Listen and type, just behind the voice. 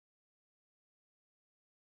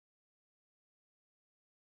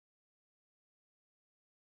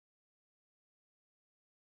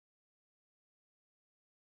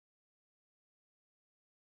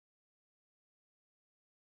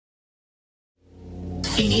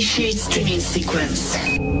Initiate streaming sequence.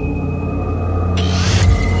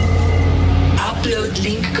 Upload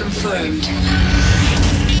link confirmed.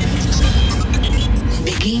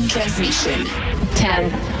 Begin transmission.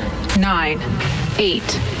 10, 9, 8,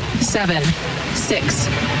 7, 6,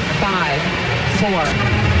 5, 4,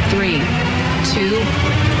 3, 2,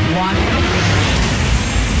 1.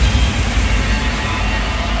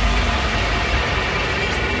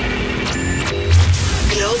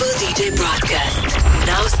 Global DJ broadcast.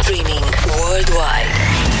 Now streaming worldwide.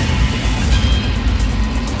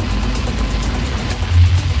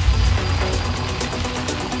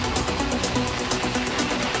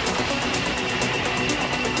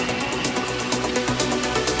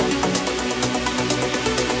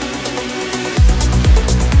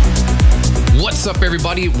 What's up,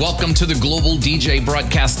 everybody? Welcome to the Global DJ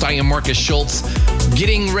broadcast. I am Markus Schulz,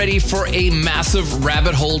 getting ready for a massive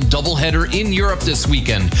rabbit hole doubleheader in Europe this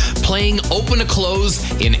weekend, playing open to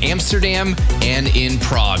close in Amsterdam and in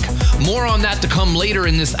Prague. More on that to come later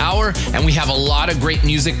in this hour, and we have a lot of great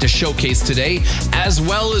music to showcase today, as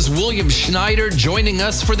well as William Schneider joining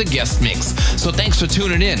us for the guest mix. So thanks for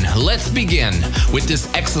tuning in. Let's begin with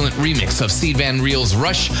this excellent remix of Sied Van Riel's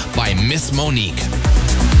Rush by Miss Monique.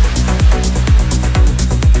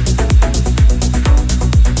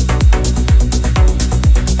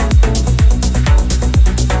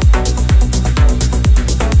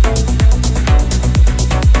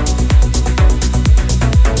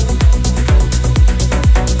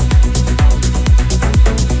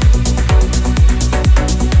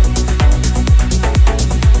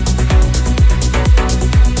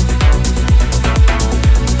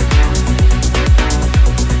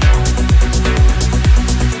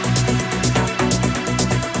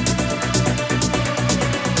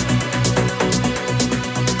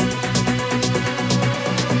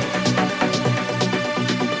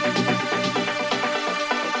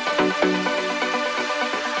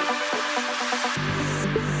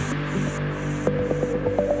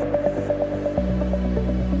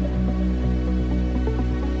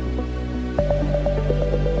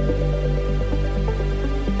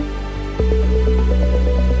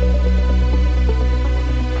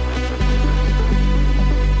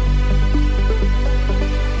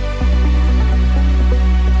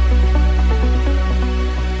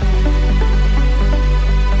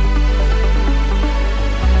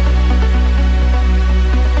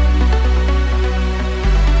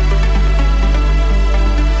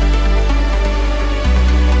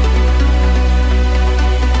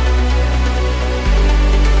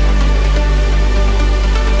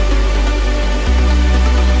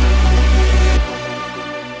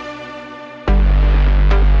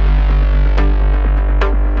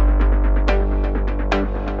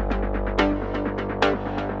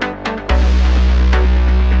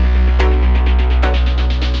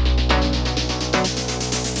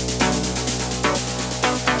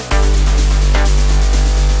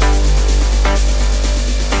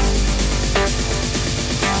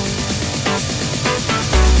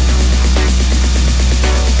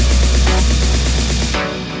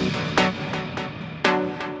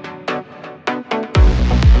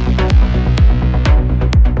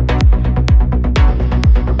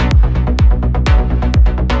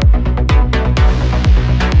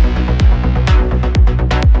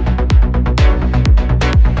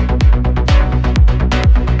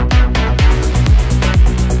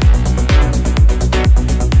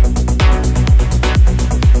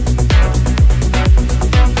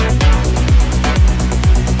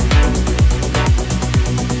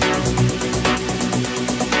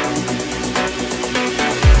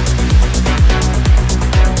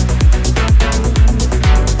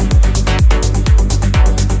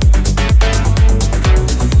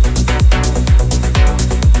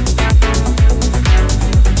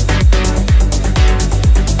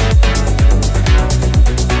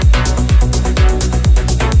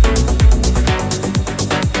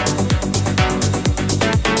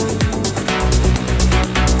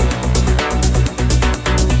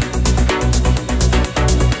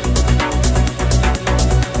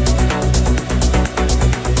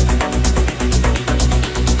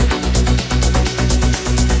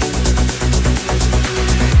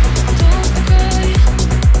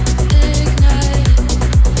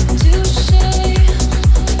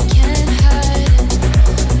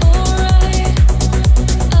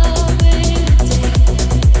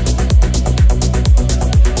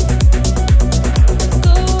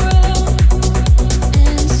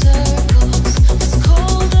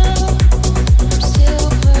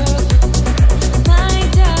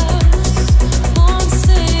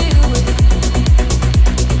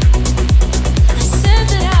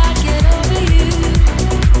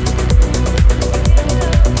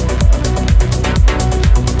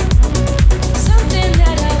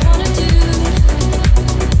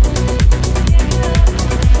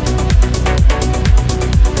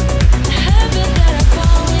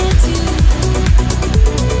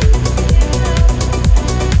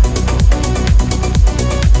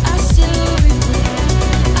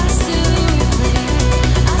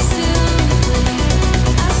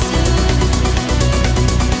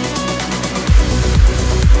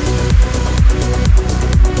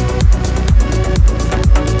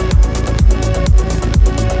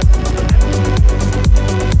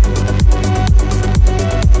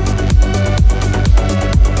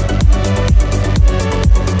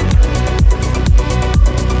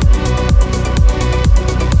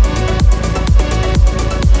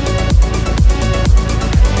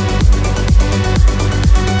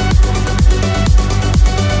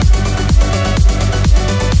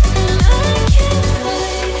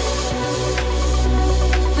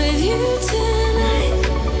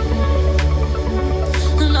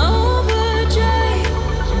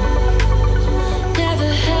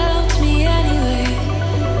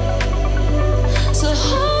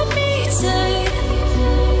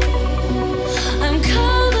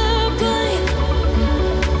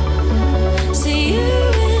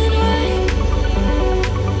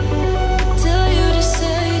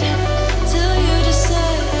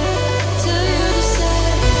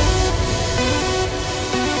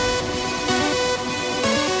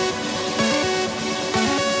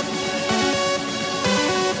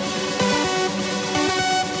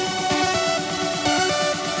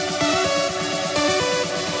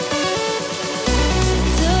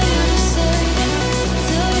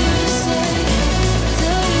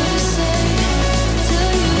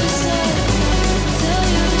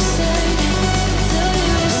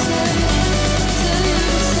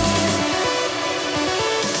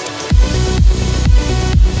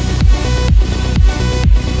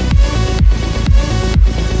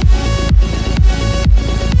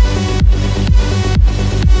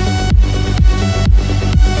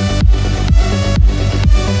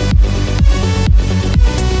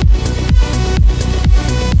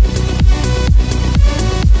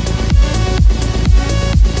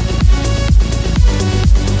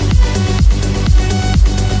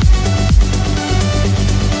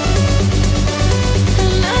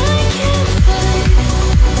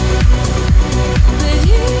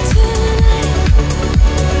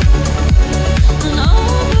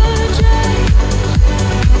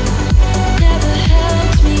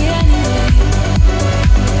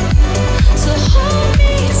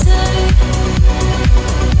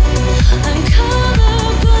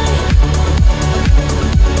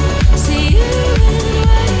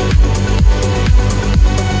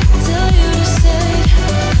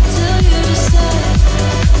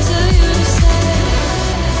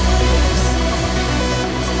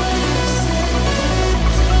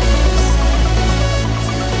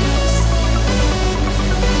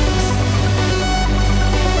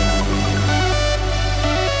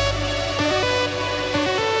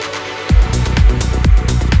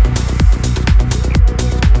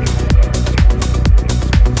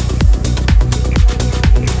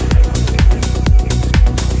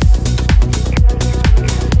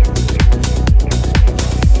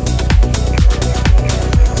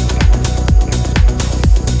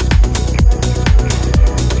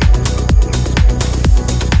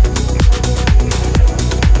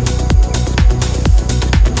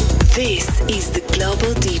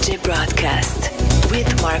 DJ broadcast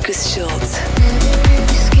with Markus Schulz.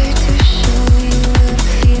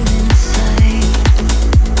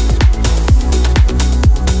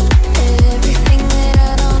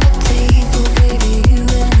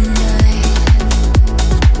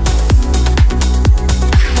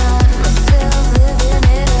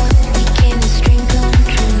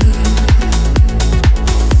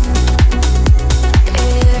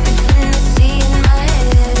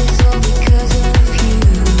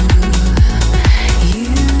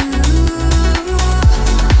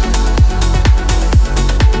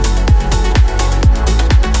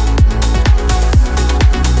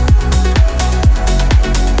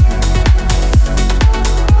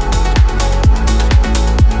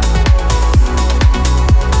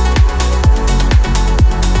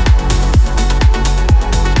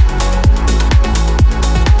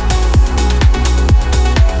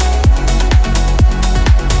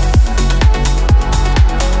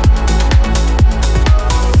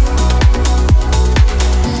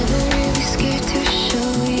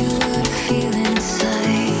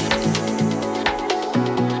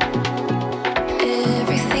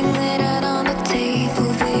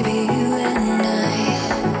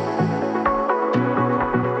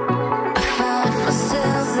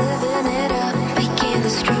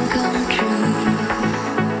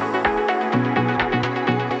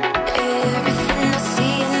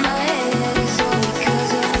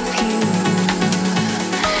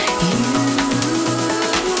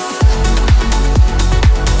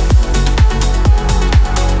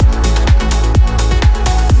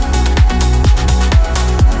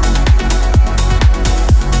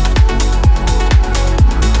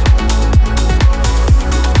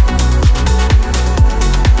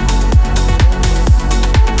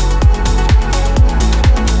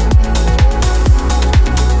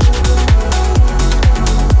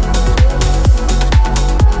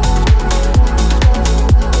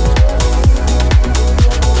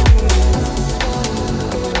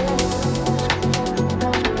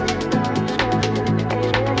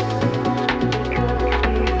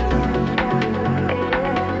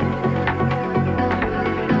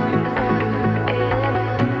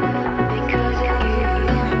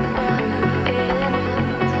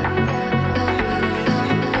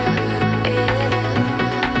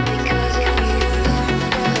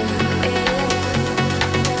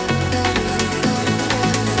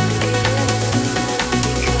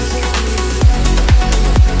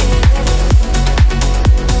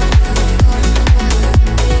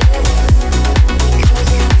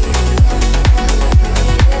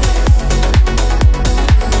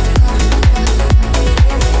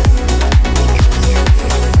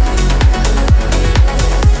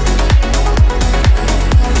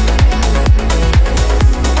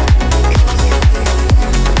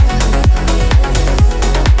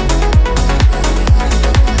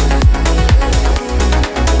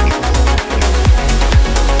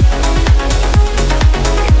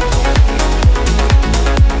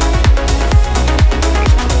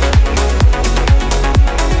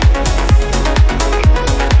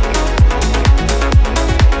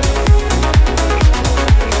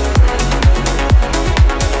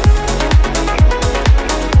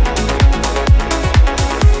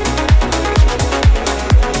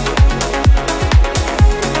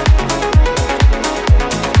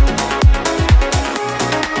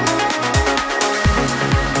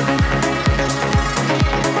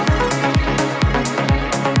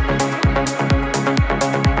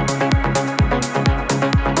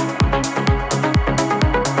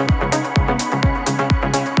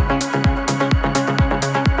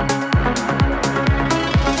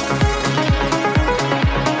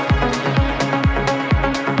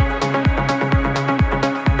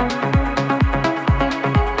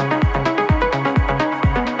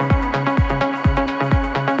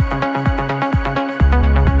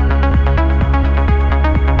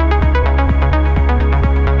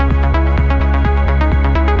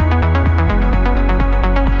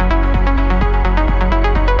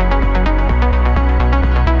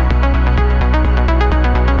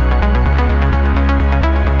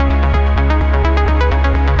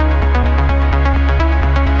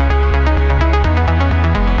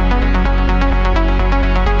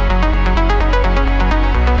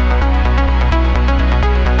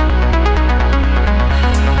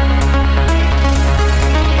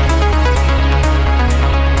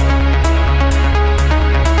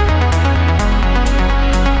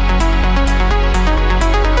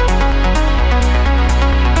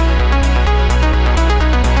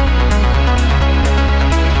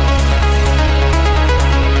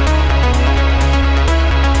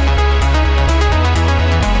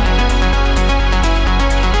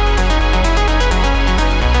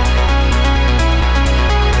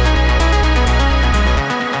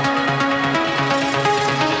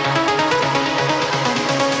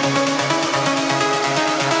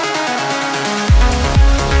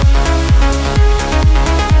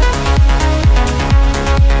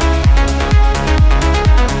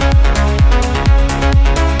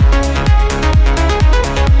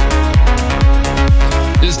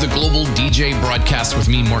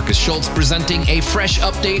 Markus Schulz, presenting a fresh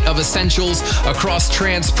update of essentials across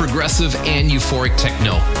trance, progressive, and euphoric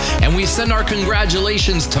techno. And we send our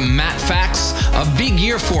congratulations to Matt Fax, a big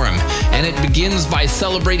year for him. And it begins by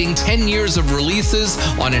celebrating 10 years of releases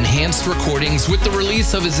on enhanced recordings with the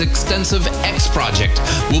release of his extensive X project.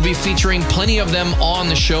 We'll be featuring plenty of them on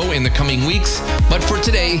the show in the coming weeks, but for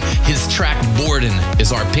today, his track Borden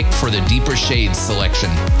is our pick for the Deeper Shades selection.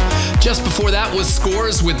 Just before that was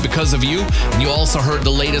Scores with Because of You, and you also heard the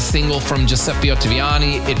latest single from Giuseppe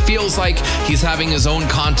Ottaviani. It feels like he's having his own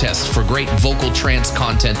contest for great vocal trance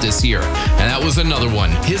content this year, and that was another one.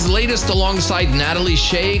 His latest alongside Natalie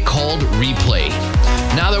Shea called Replay.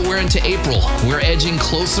 Now that we're into April, we're edging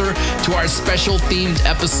closer to our special themed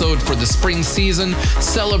episode for the spring season,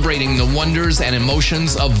 celebrating the wonders and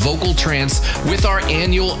emotions of vocal trance with our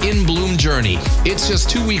annual In Bloom journey. It's just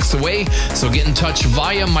 2 weeks away, so get in touch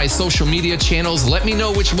via my social media channels. Let me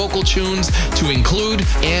know which vocal tunes to include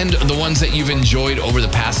and the ones that you've enjoyed over the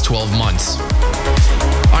past 12 months.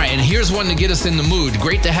 All right, and here's one to get us in the mood.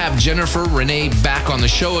 Great to have Jennifer Renee back on the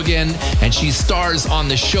show again, and she stars on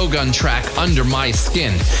the Shogun track Under My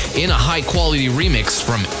Skin in a high-quality remix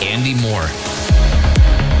from Andy Moore.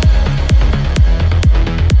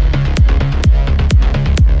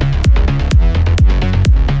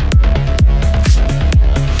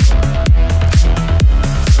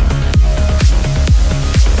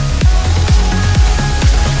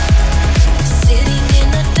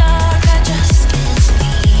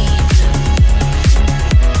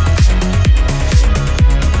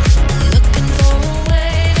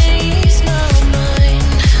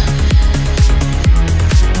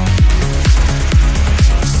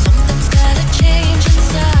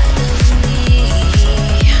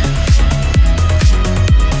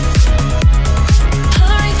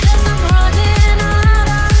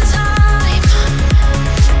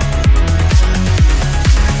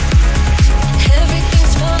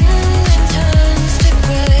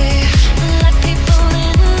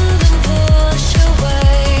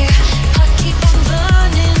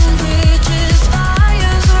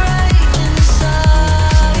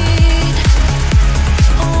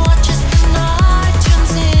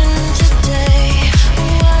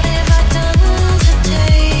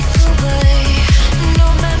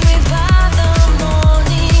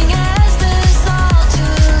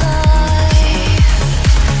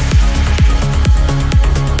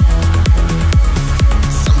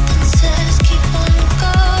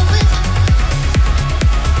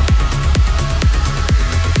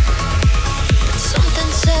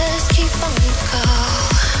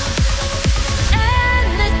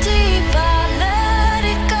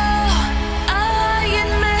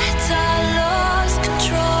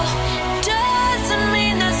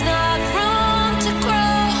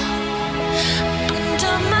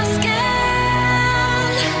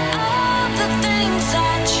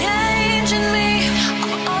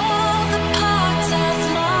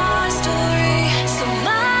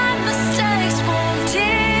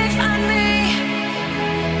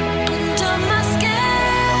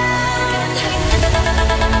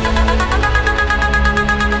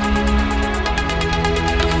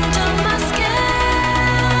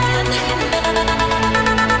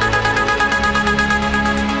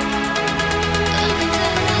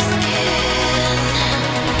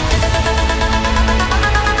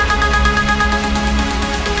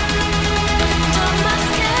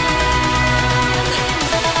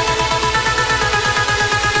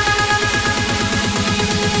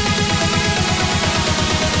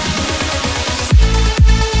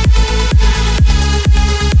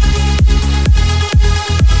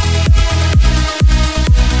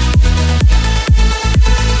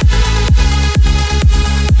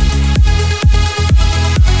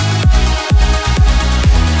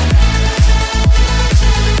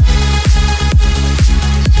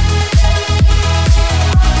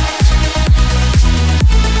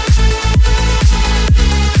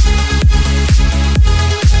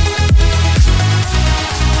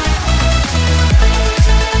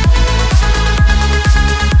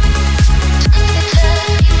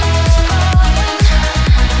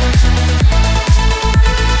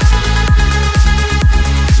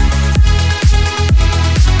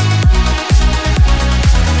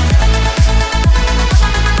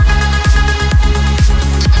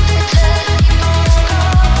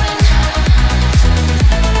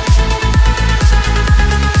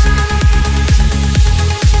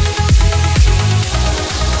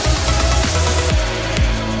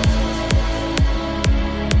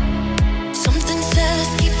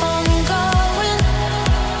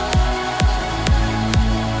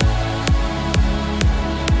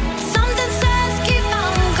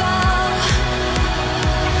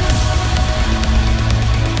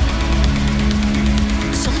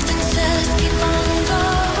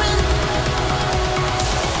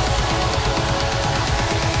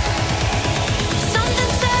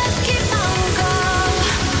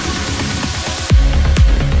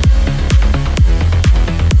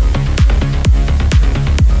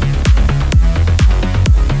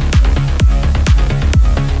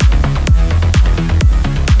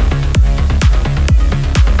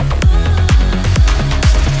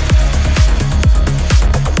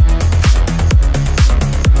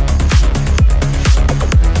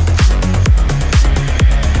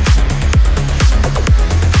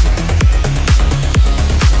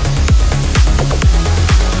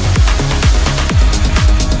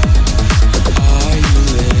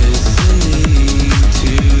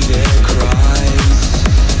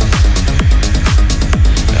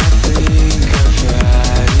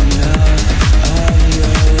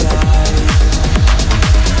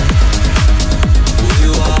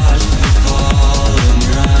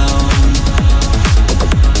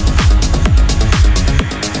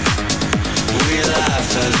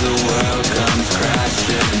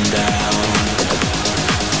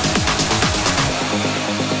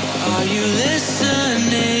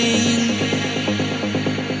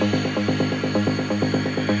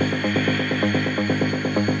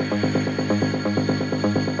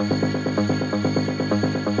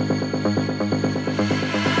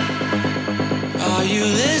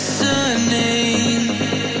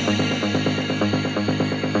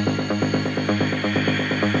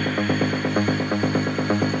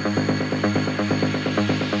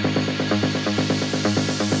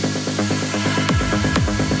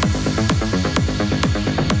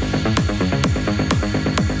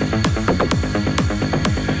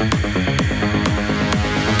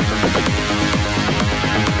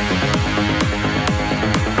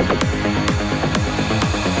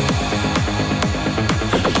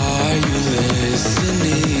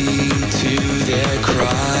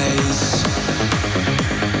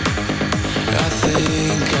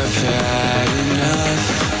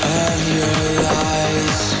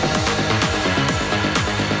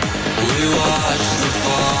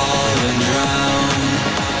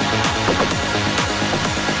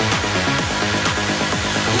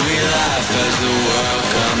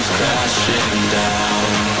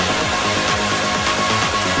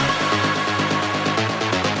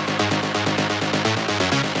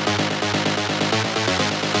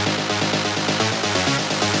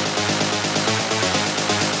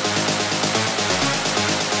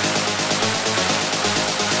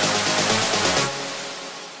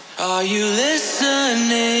 Are you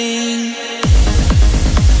listening?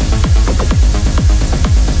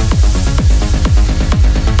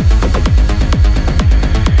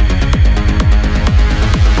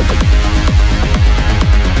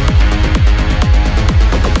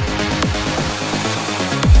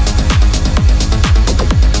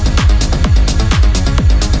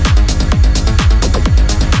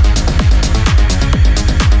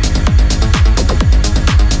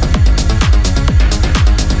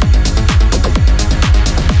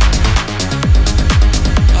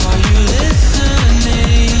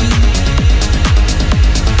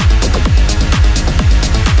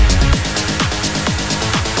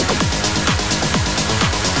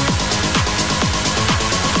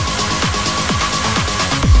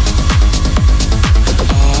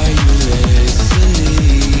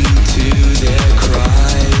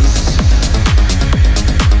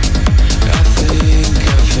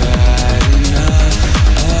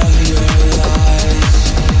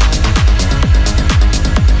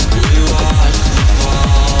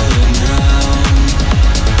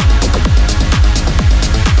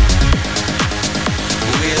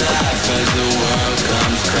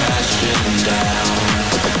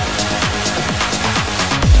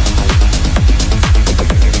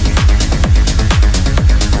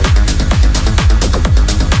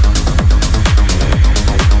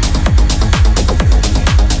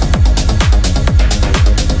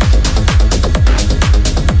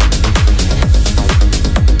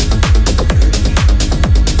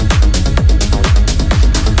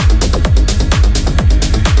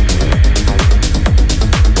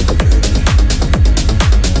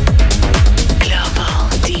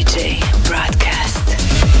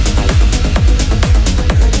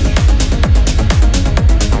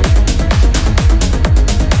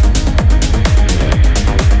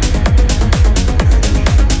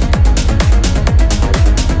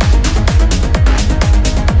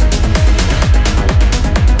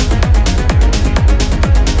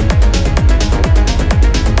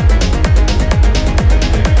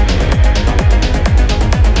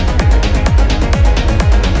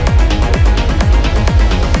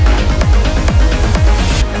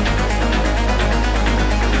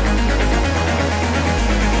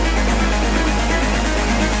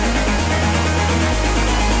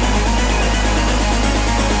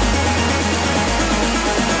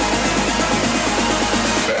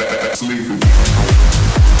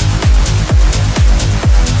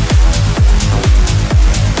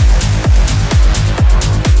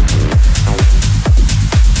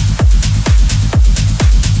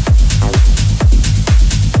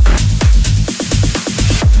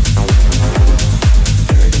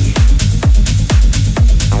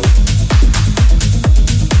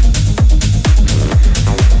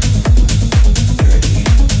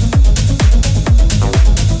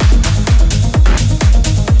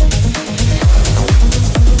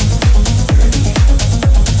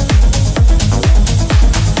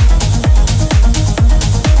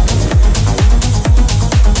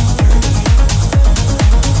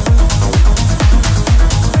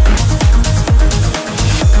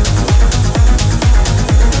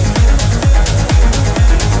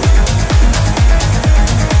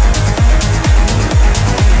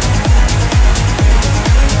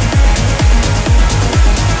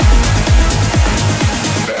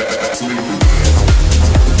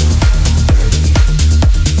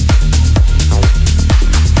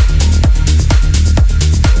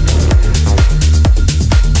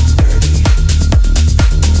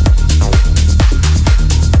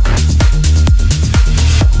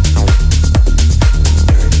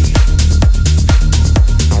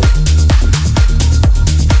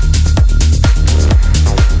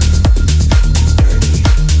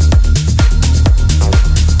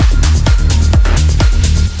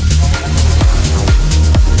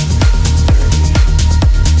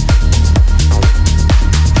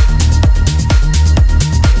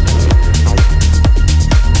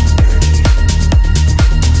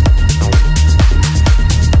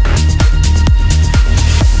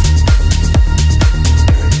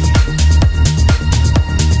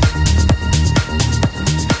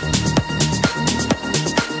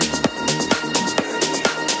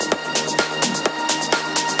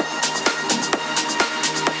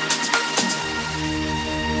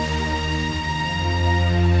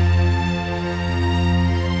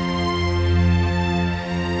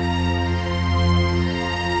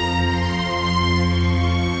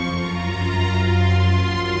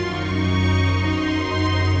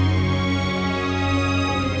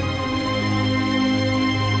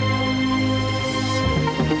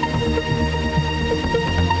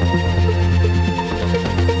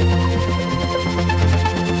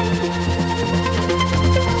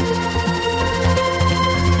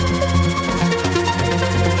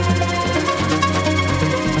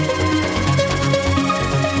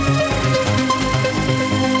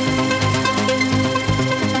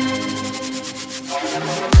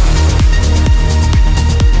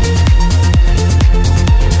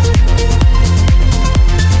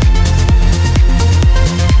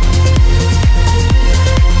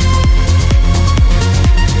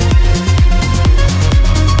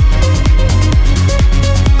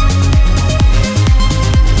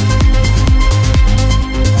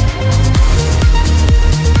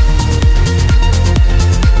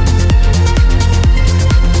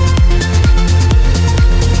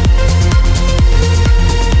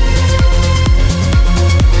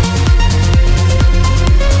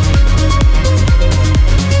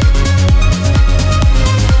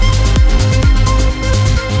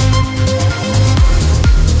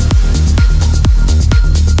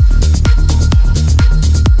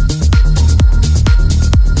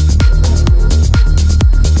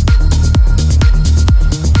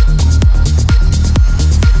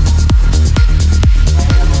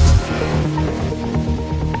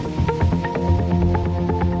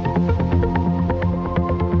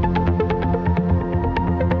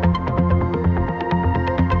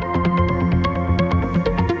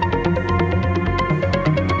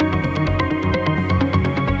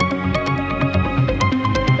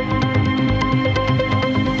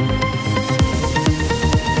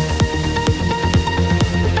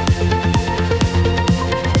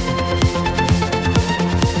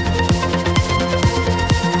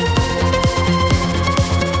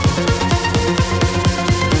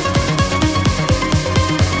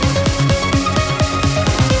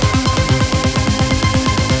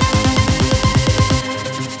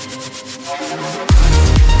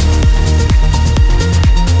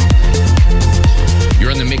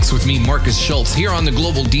 Markus Schulz here on the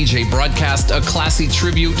Global DJ broadcast, a classy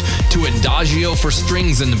tribute to Adagio for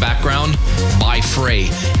strings in the background by Frey.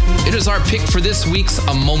 It is our pick for this week's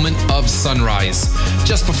A Moment of Sunrise.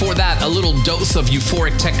 Just before that, a little dose of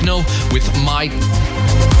euphoric techno with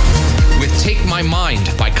Take My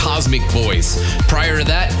Mind by Cosmic Boys. Prior to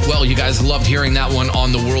that, well, you guys loved hearing that one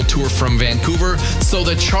on the world tour from Vancouver, so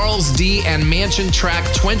the Charles D. and Mansion track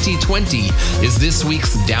 2020 is this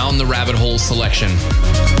week's Down the Rabbit Hole selection.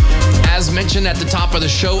 As mentioned at the top of the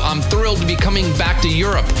show, I'm thrilled to be coming back to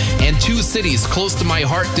Europe and two cities close to my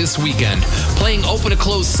heart this weekend, playing open to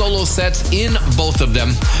close solo sets in both of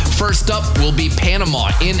them. First up will be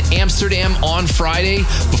Panama in Amsterdam on Friday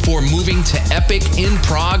before moving to Epic in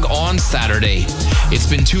Prague on Saturday. It's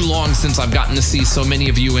been too long since I've gotten to see so many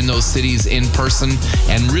of you in those cities in person,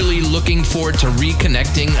 and really looking forward to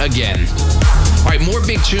reconnecting again. All right, more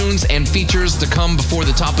big tunes and features to come before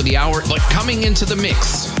the top of the hour, but coming into the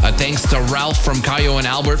mix, thanks to Ralph from Caio and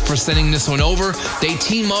Albert for sending this one over. They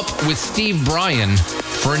team up with Steve Bryan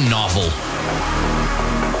for Novel.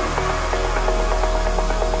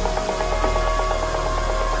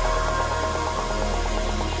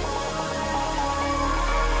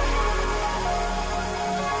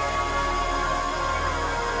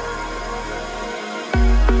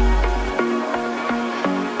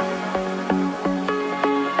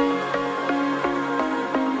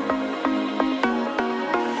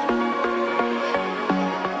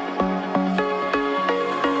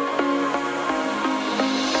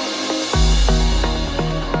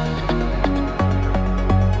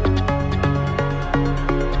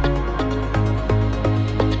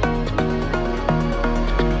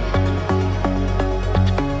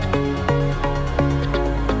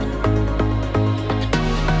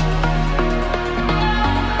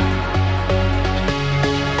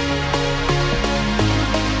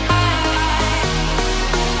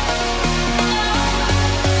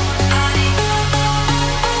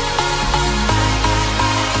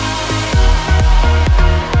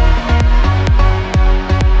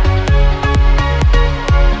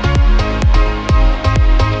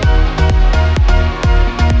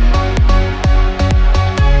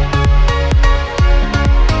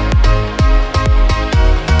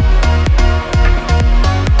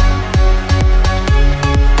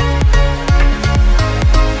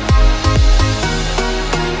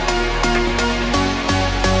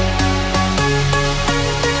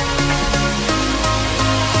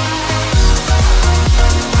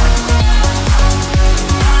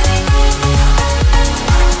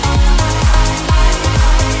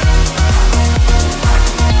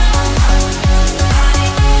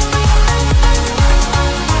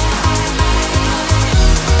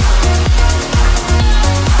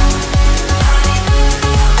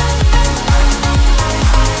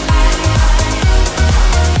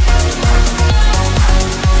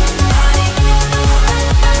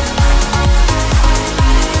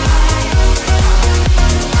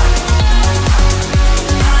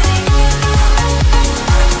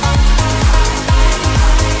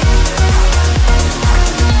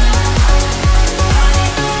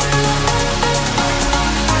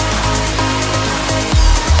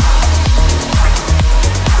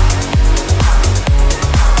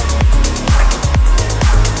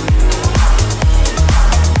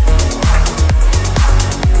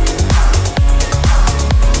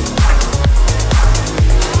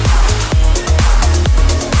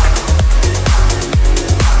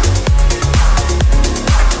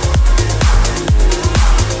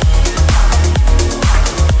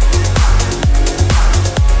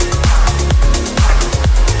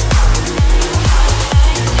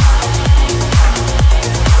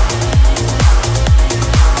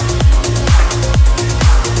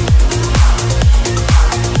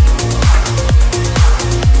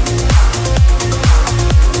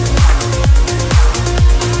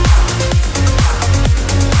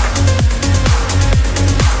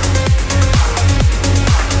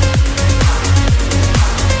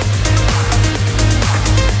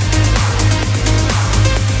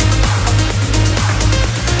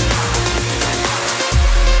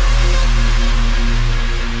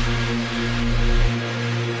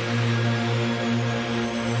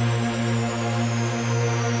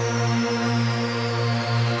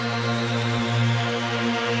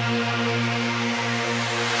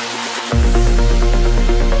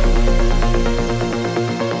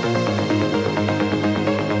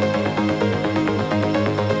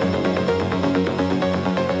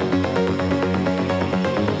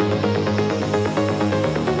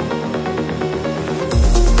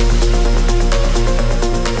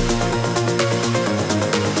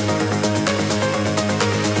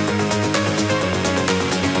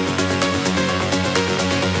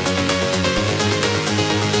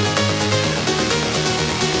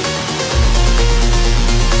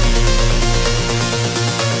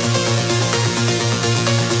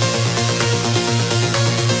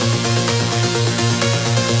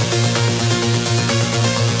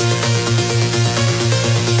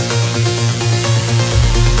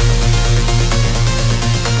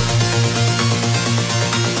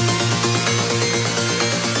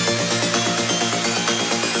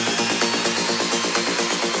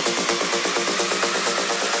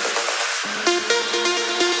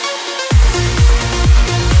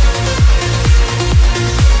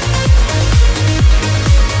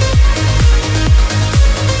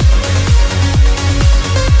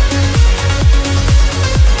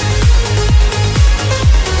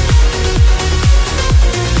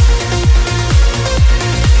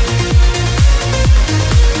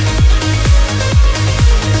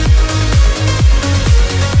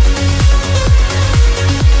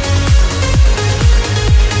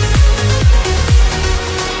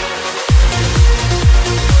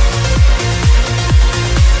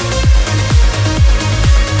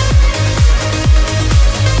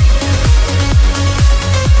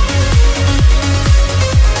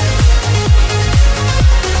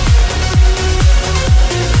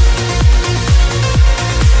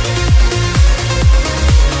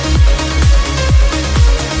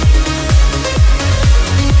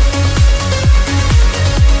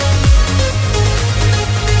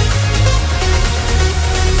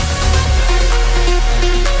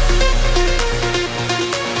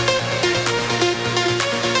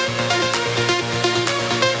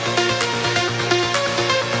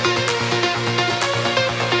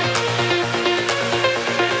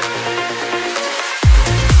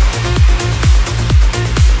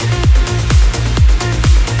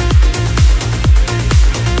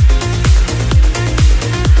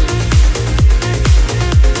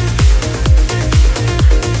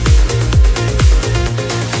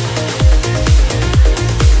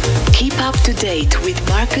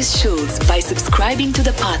 Markus Schulz by subscribing to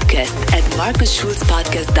the podcast at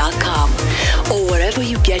markusschulzpodcast.com or wherever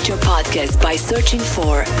you get your podcasts by searching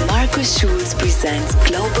for Markus Schulz Presents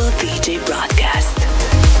Global DJ Broadcast.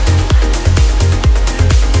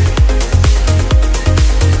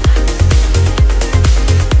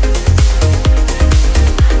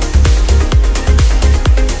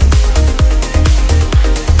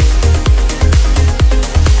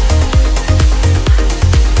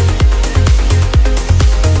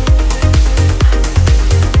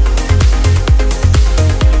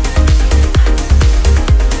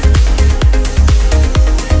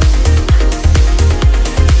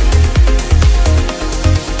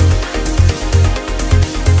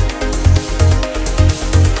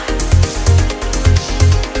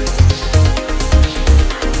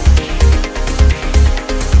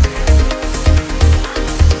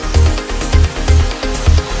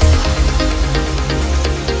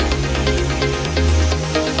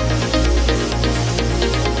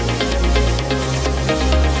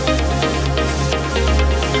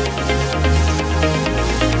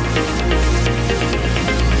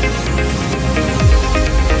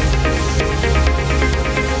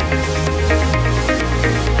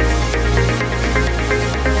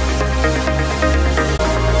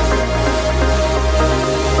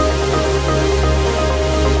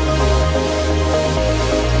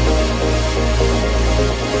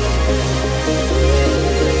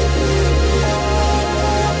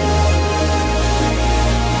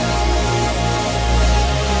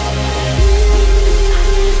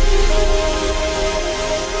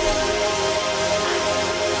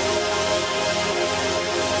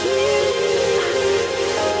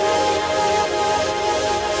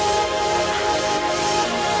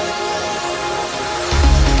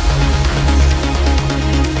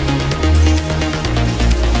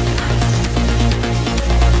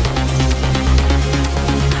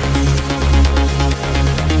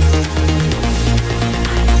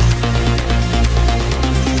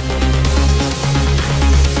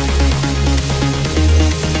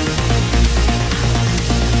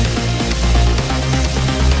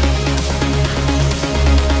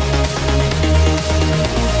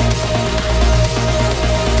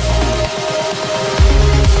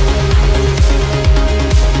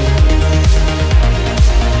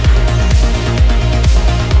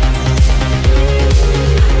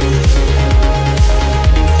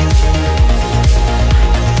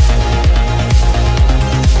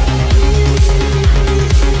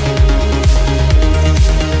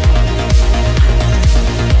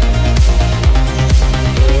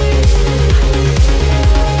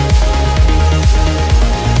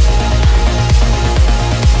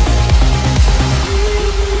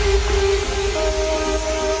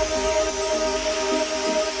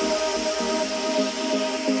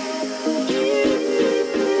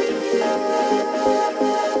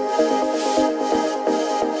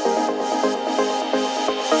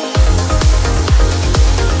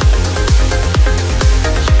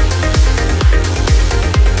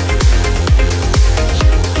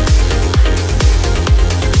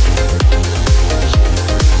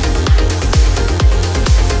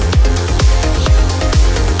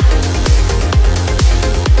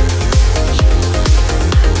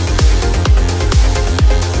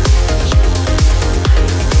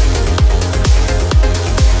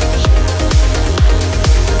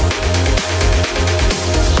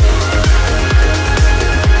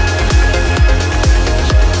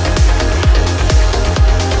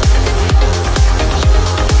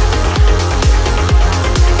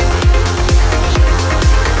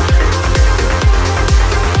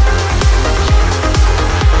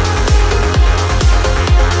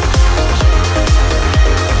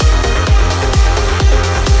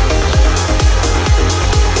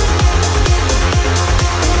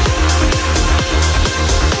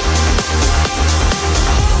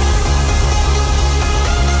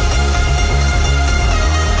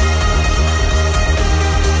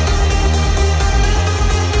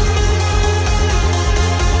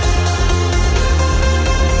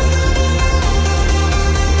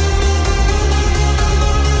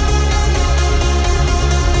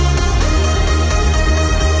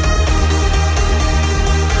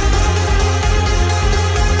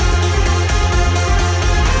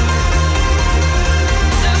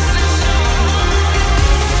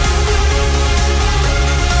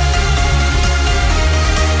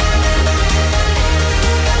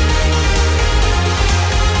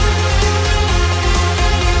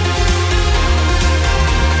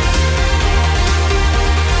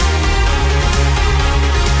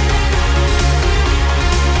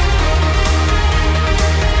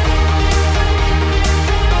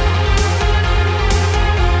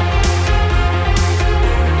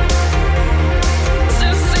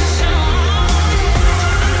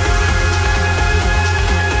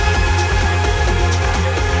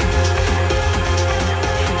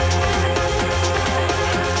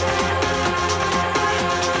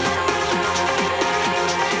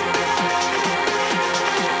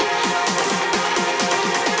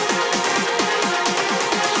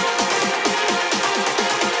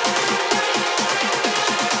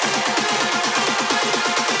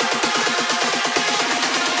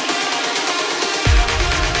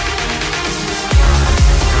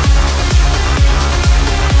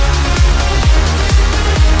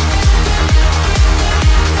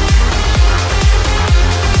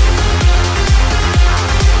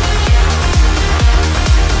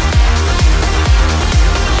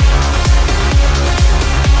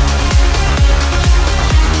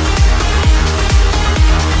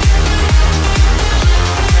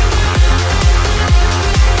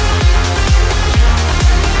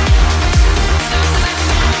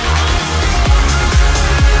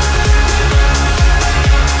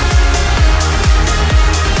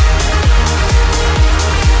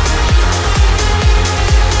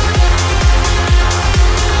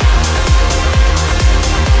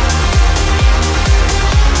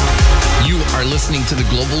 are listening to the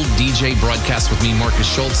Global DJ broadcast with me, Markus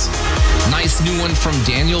Schulz. Nice new one from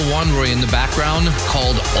Daniel Wanroy in the background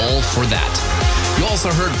called All For That. You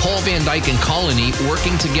also heard Paul Van Dyke and Colony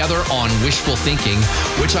working together on Wishful Thinking,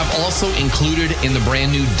 which I've also included in the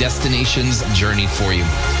brand new Destinations journey for you.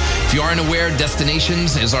 If you aren't aware,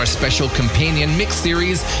 Destinations is our special companion mix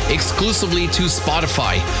series exclusively to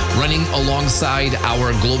Spotify, running alongside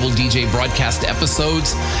our Global DJ broadcast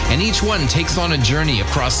episodes, and each one takes on a journey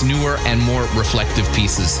across newer and more reflective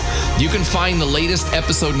pieces. You can find the latest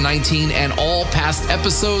episode 19 and all past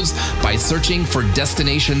episodes by searching for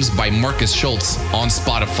Destinations by Markus Schulz on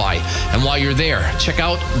Spotify. And while you're there, check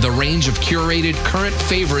out the range of curated current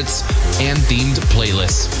favorites and themed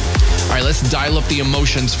playlists. All right, let's dial up the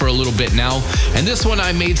emotions for a little bit now. And this one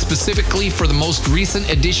I made specifically for the most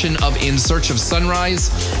recent edition of In Search of Sunrise.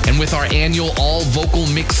 And with our annual all vocal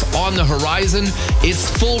mix on the horizon, it's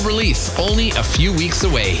full release, only a few weeks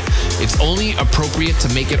away. It's only appropriate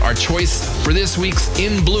to make it our choice for this week's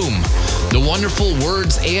In Bloom, the wonderful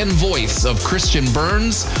words and voice of Christian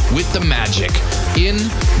Burns with the magic in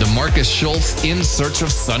the Markus Schulz In Search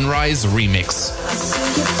of Sunrise remix.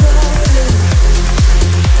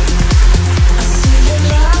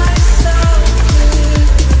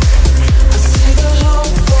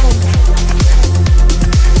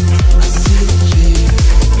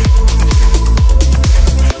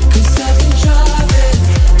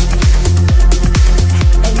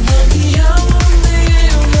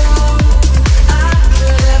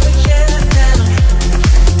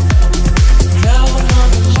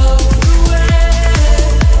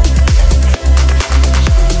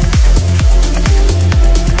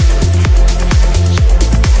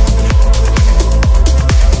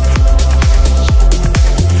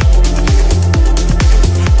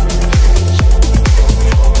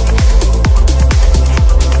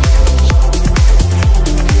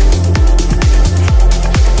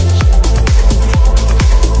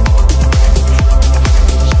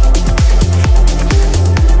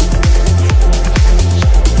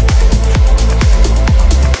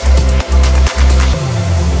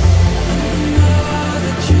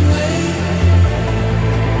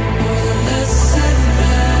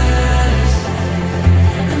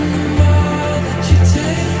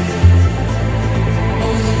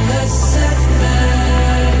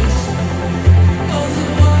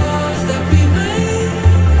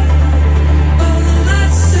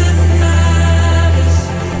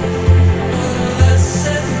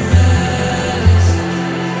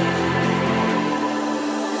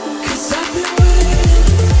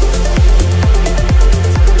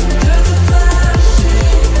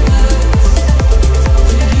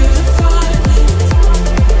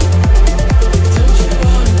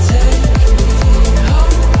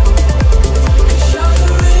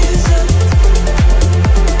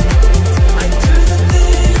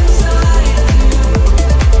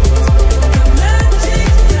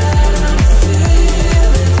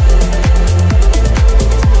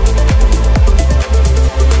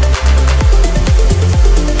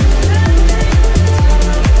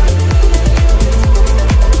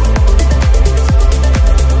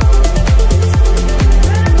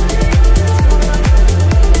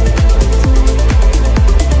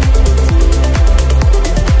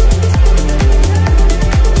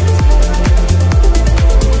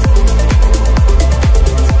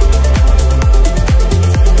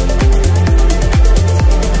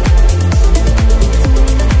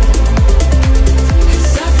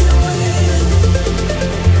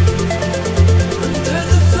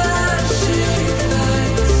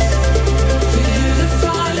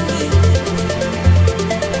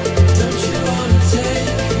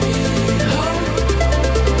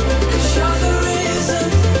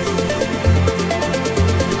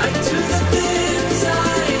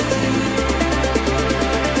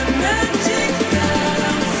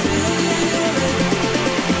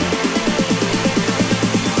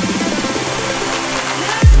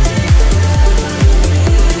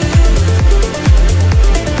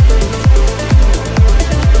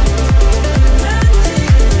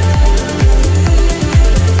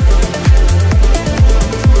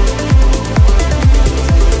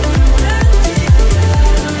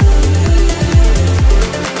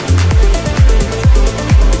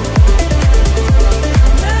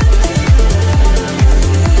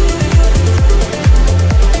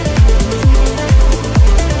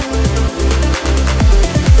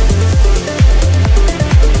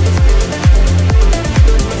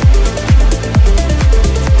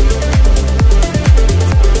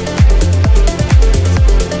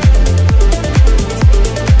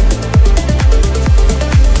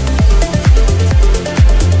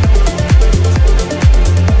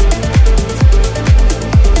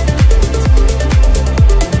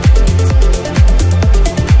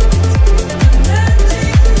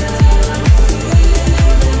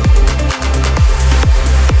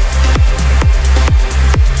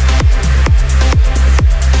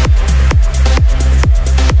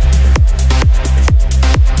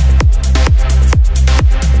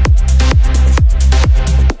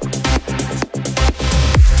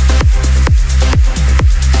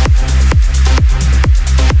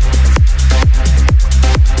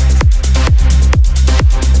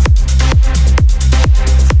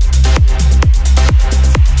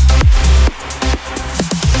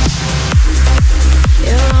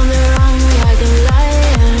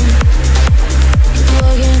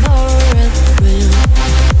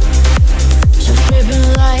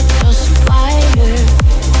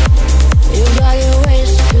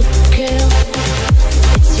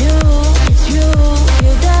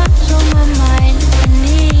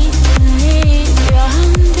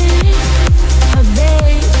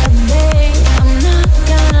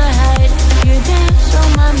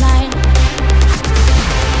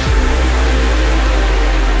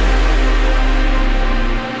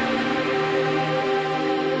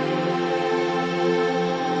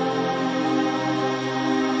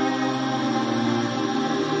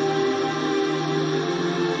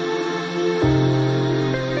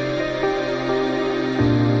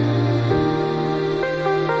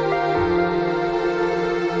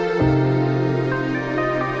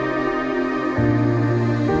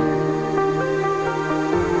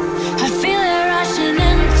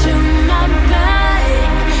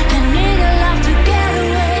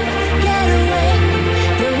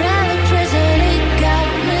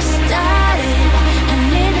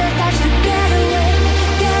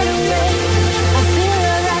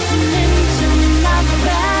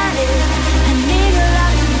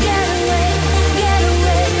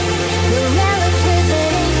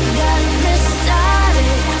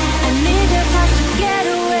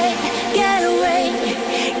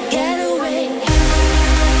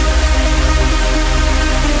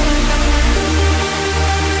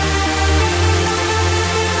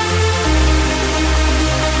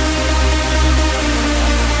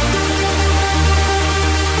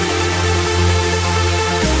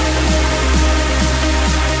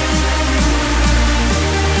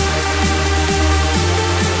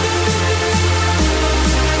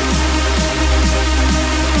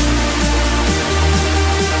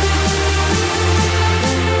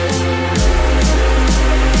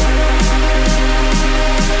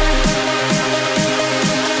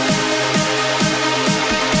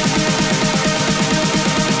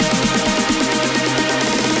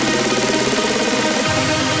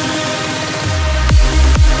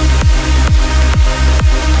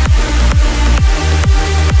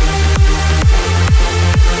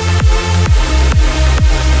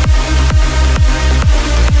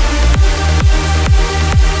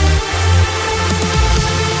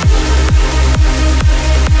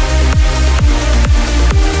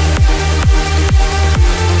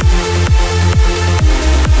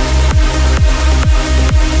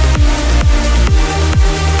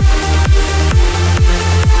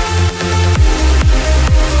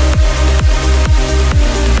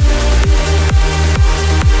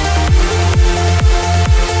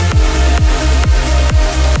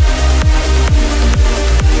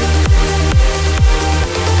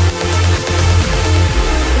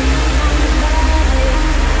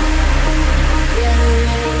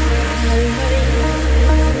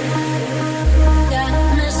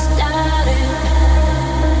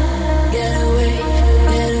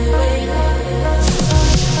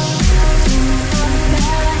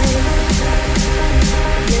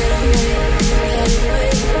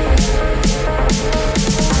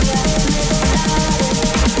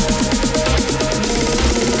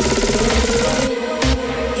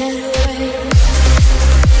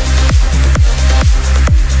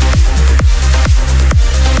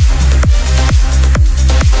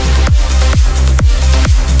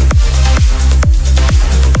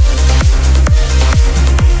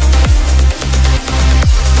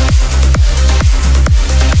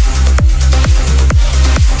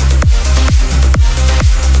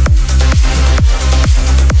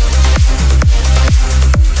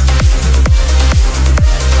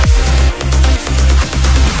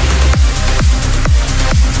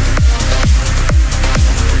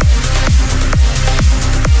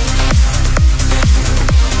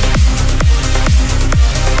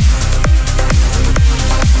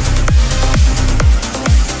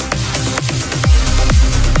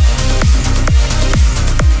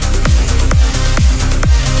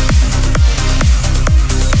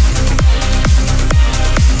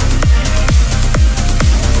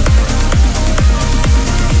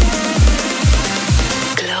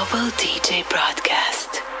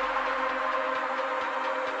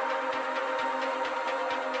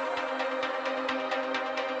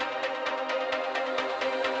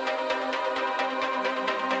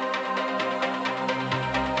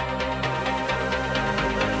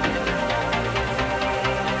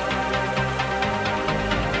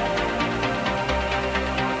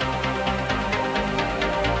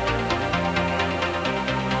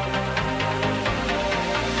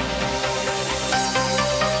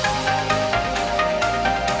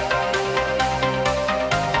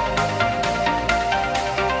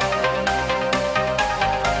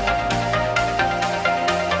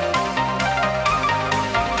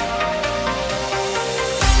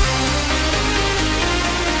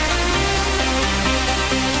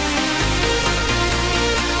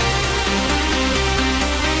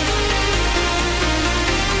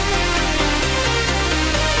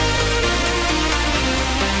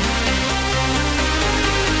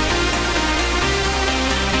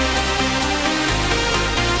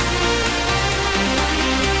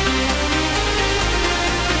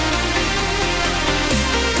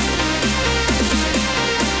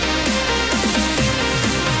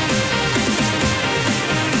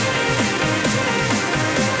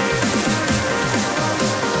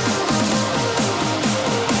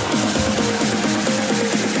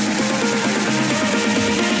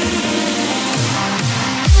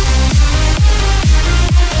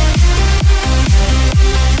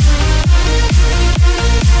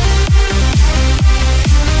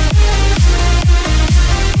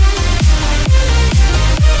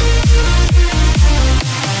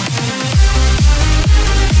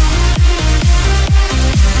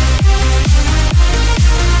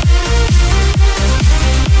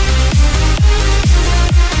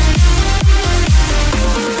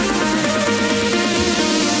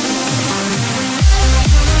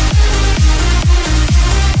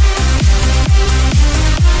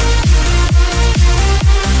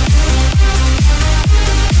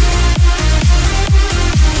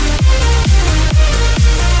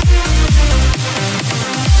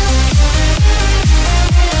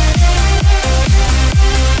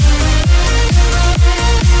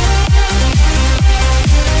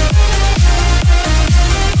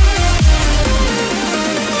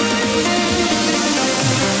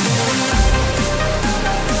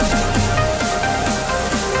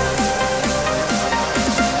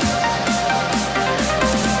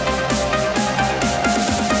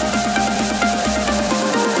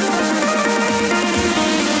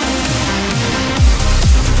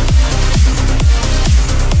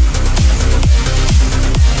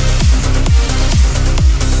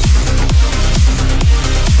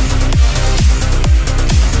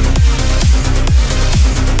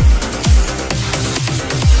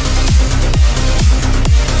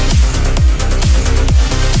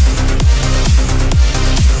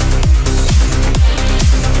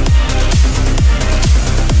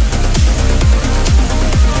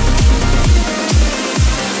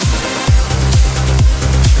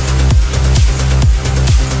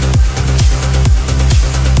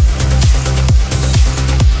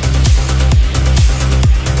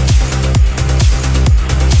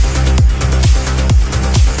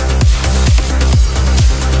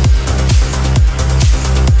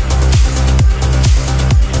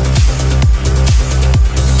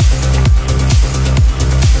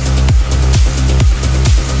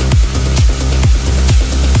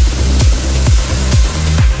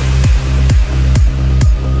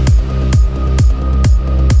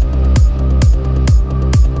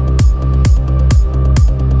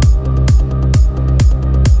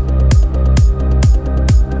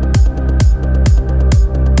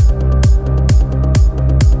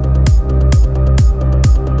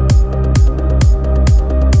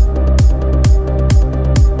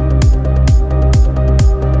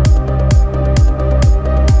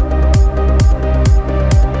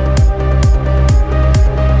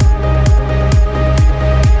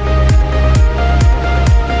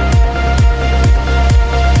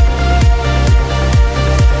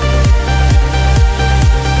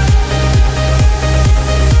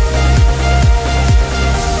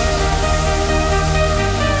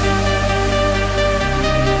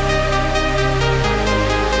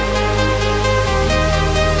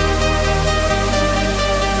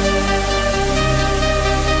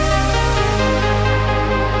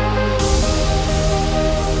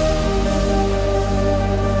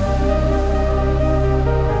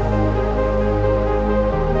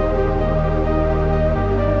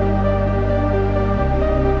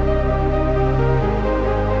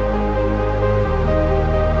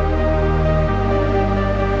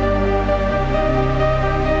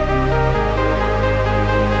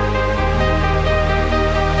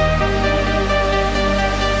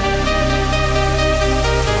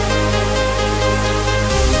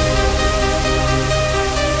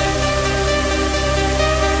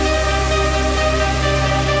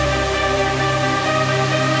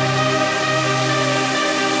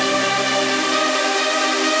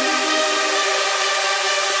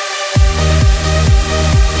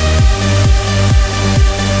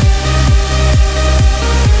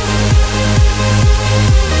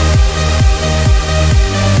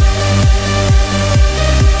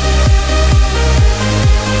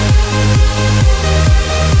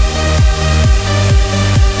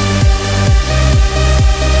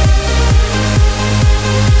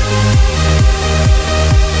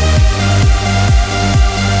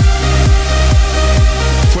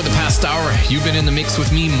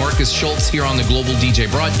 Schulz here on the Global DJ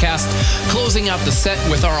Broadcast, closing out the set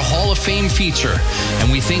with our Hall of Fame feature.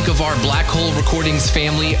 And we think of our Black Hole Recordings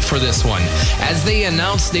family for this one, as they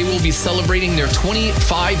announced they will be celebrating their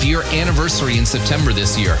 25-year anniversary in September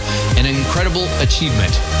this year. An incredible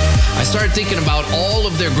achievement. I started thinking about all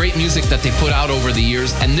of their great music that they put out over the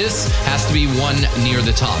years, and this has to be one near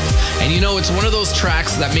the top. And you know, it's one of those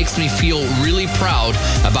tracks that makes me feel really proud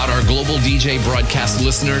about our Global DJ Broadcast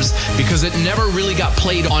listeners, because it never really got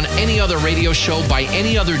played on any other radio show by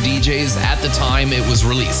any other DJs at the time it was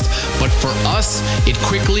released. But for us, it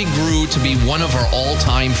quickly grew to be one of our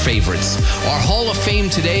all-time favorites. Our Hall of Fame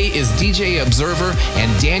today is DJ Observer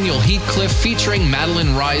and Daniel Heathcliff featuring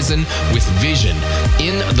Madeline Risen with Vision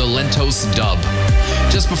in the Lentos dub.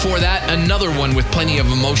 Just before that, another one with plenty of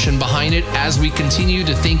emotion behind it as we continue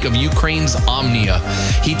to think of Ukraine's Omnia.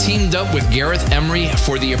 He teamed up with Gareth Emery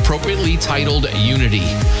for the appropriately titled Unity.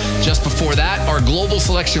 Just before that, our global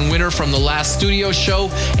selection winner from the last studio show,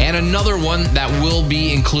 and another one that will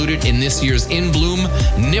be included in this year's In Bloom,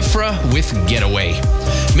 Nifra with Getaway.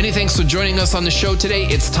 Many thanks for joining us on the show today.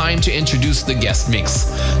 It's time to introduce the guest mix.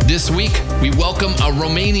 This week, we welcome a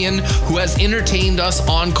Romanian who has entertained us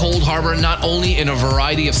on Cold Harbor not only in a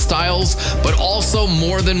variety of styles, but also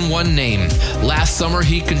more than one name. Last summer,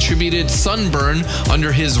 he contributed Sunburn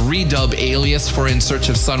under his redub alias for In Search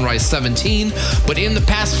of Sunrise 17, but in the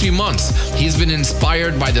past few months, he's been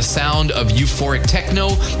inspired by the sound of euphoric techno,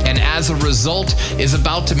 and as a result, is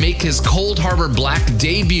about to make his Cold Harbor Black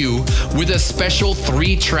debut with a special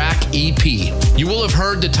 3-track EP. You will have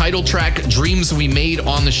heard the title track Dreams We Made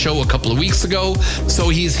on the show a couple of weeks ago, so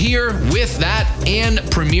he's here with that and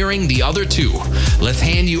premiering the other two. Let's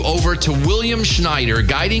hand you over to William Schneider,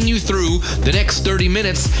 guiding you through the next 30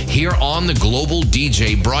 minutes here on the Global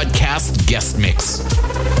DJ Broadcast Guest Mix.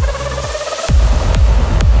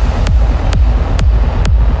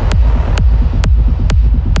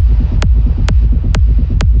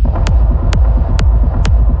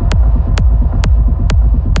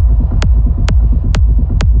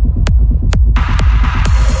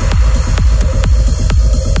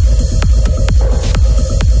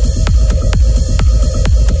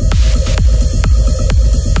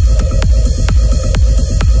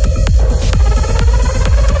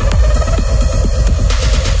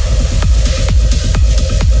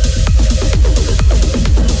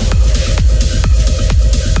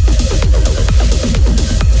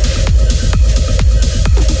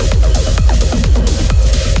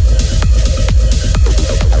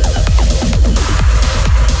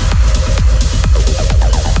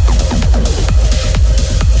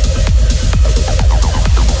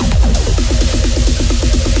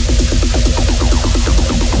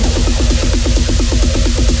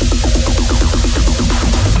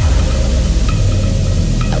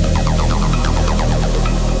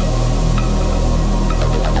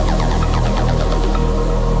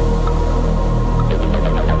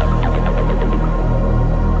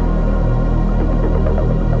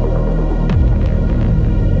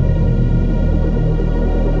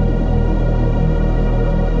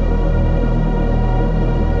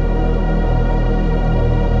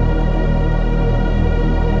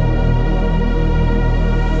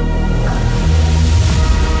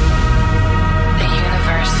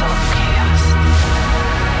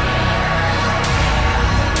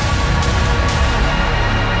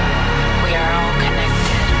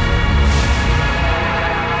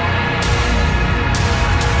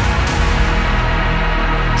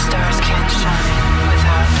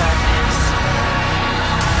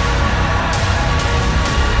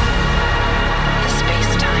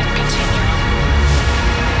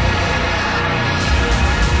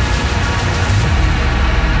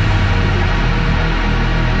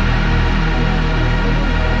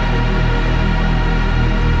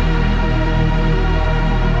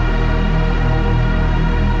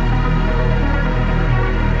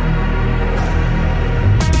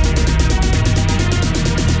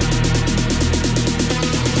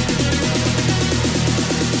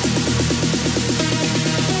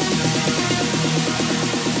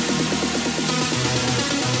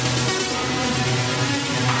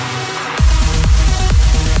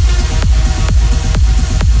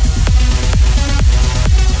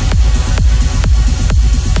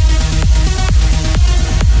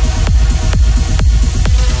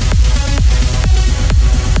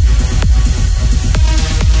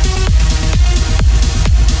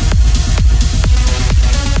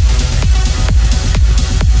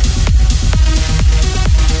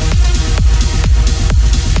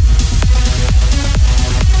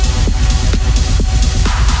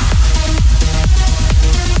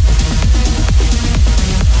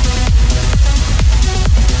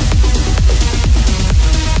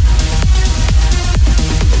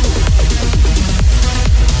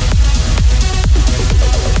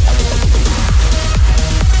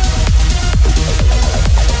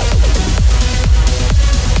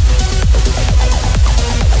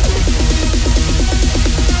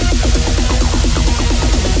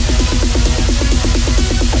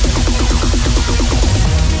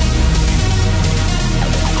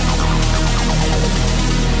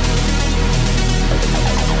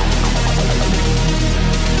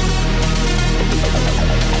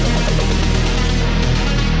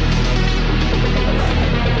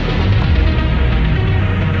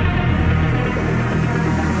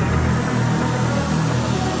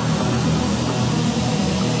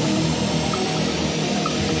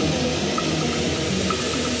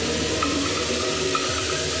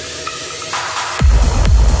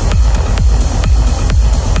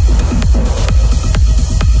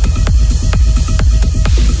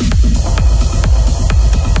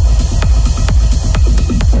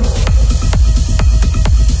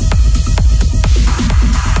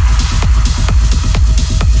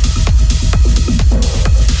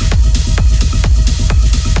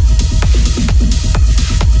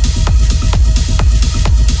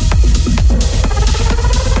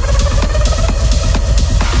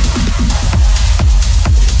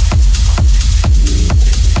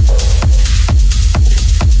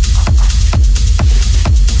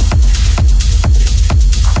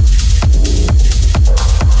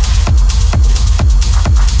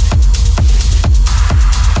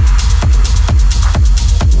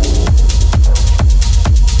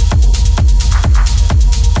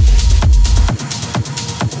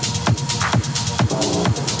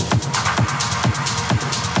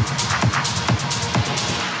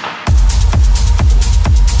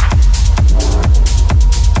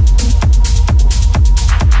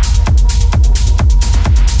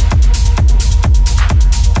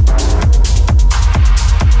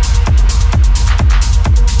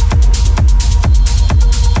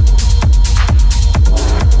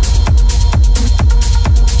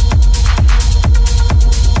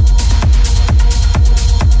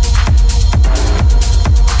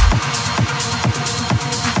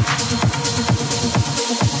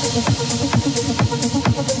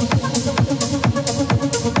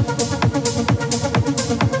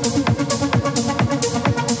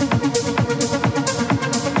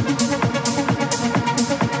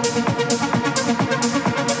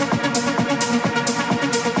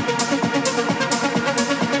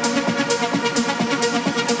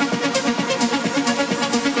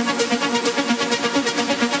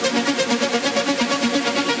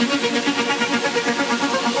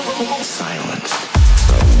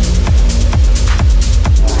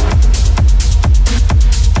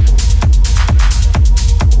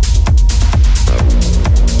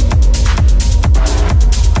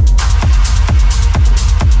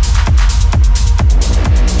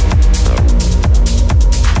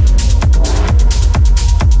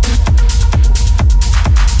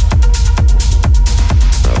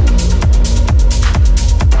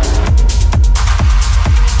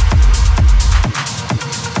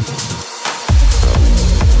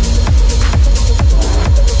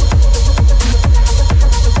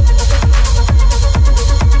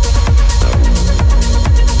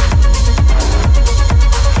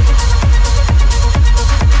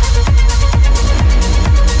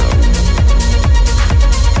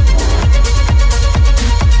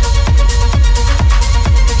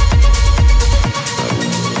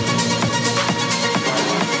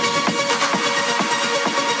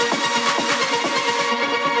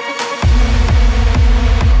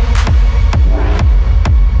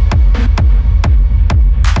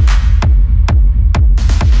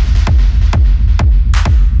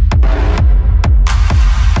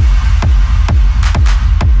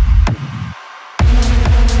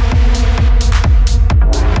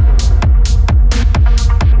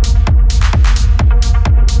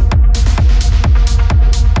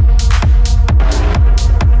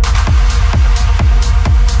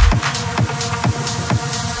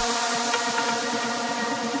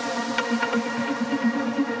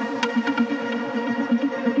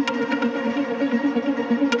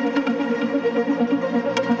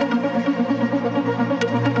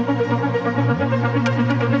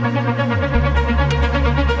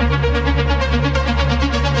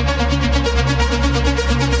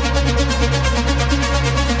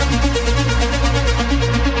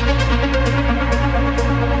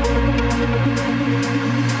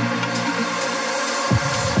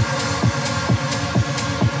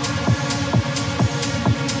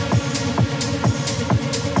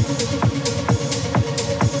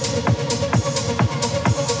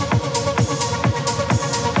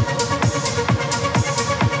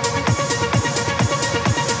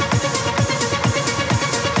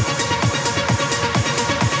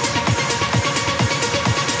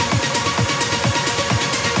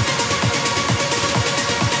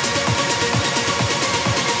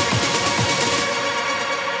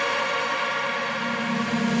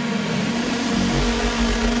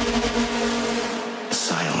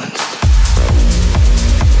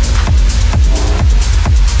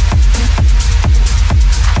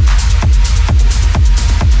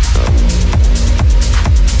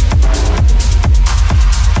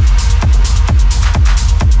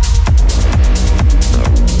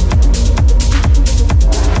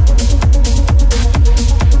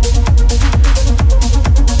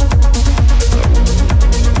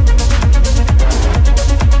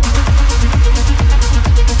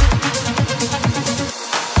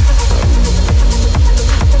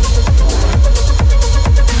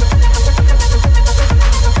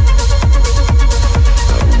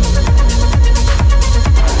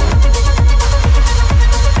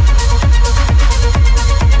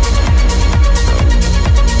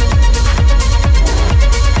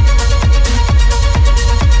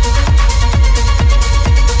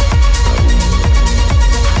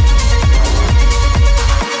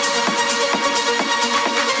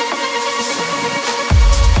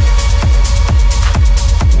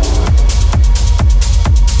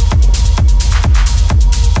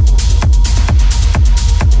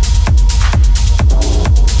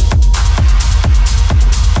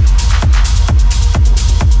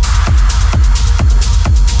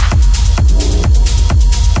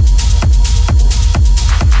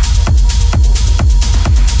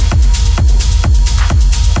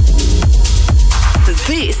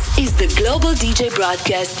 is the Global DJ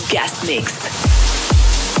Broadcast Guest Mix.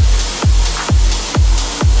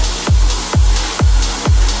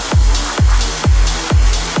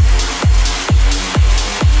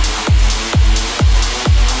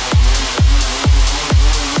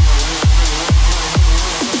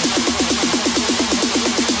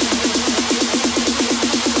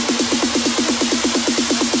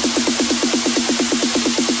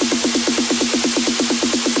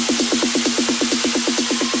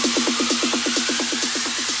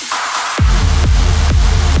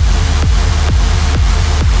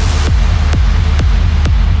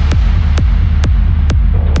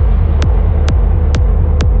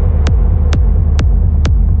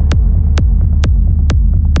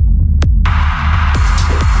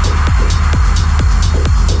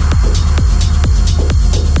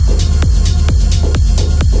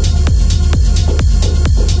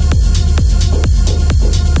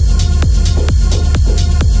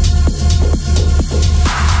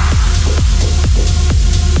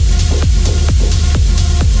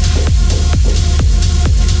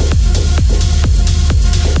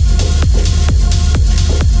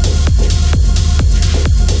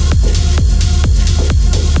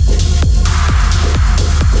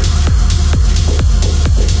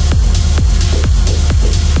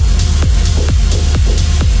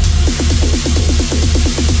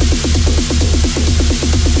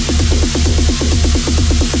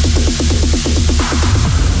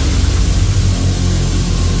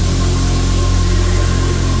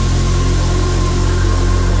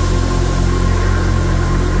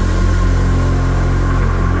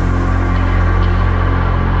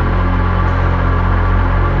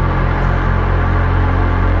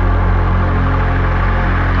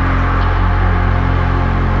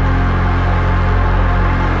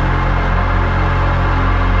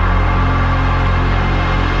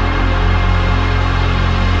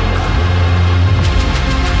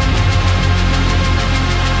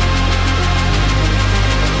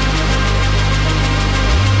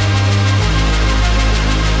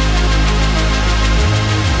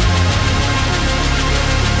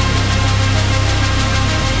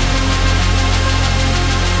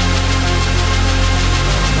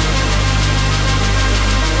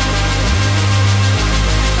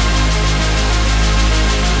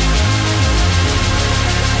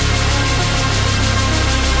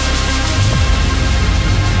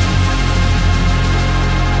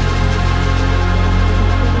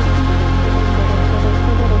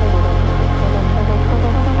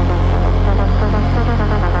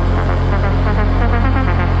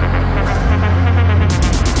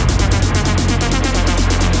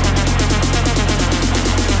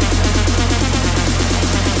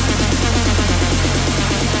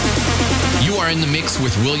 In the mix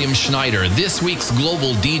with William Schneider, this week's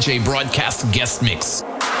Global DJ Broadcast Guest Mix.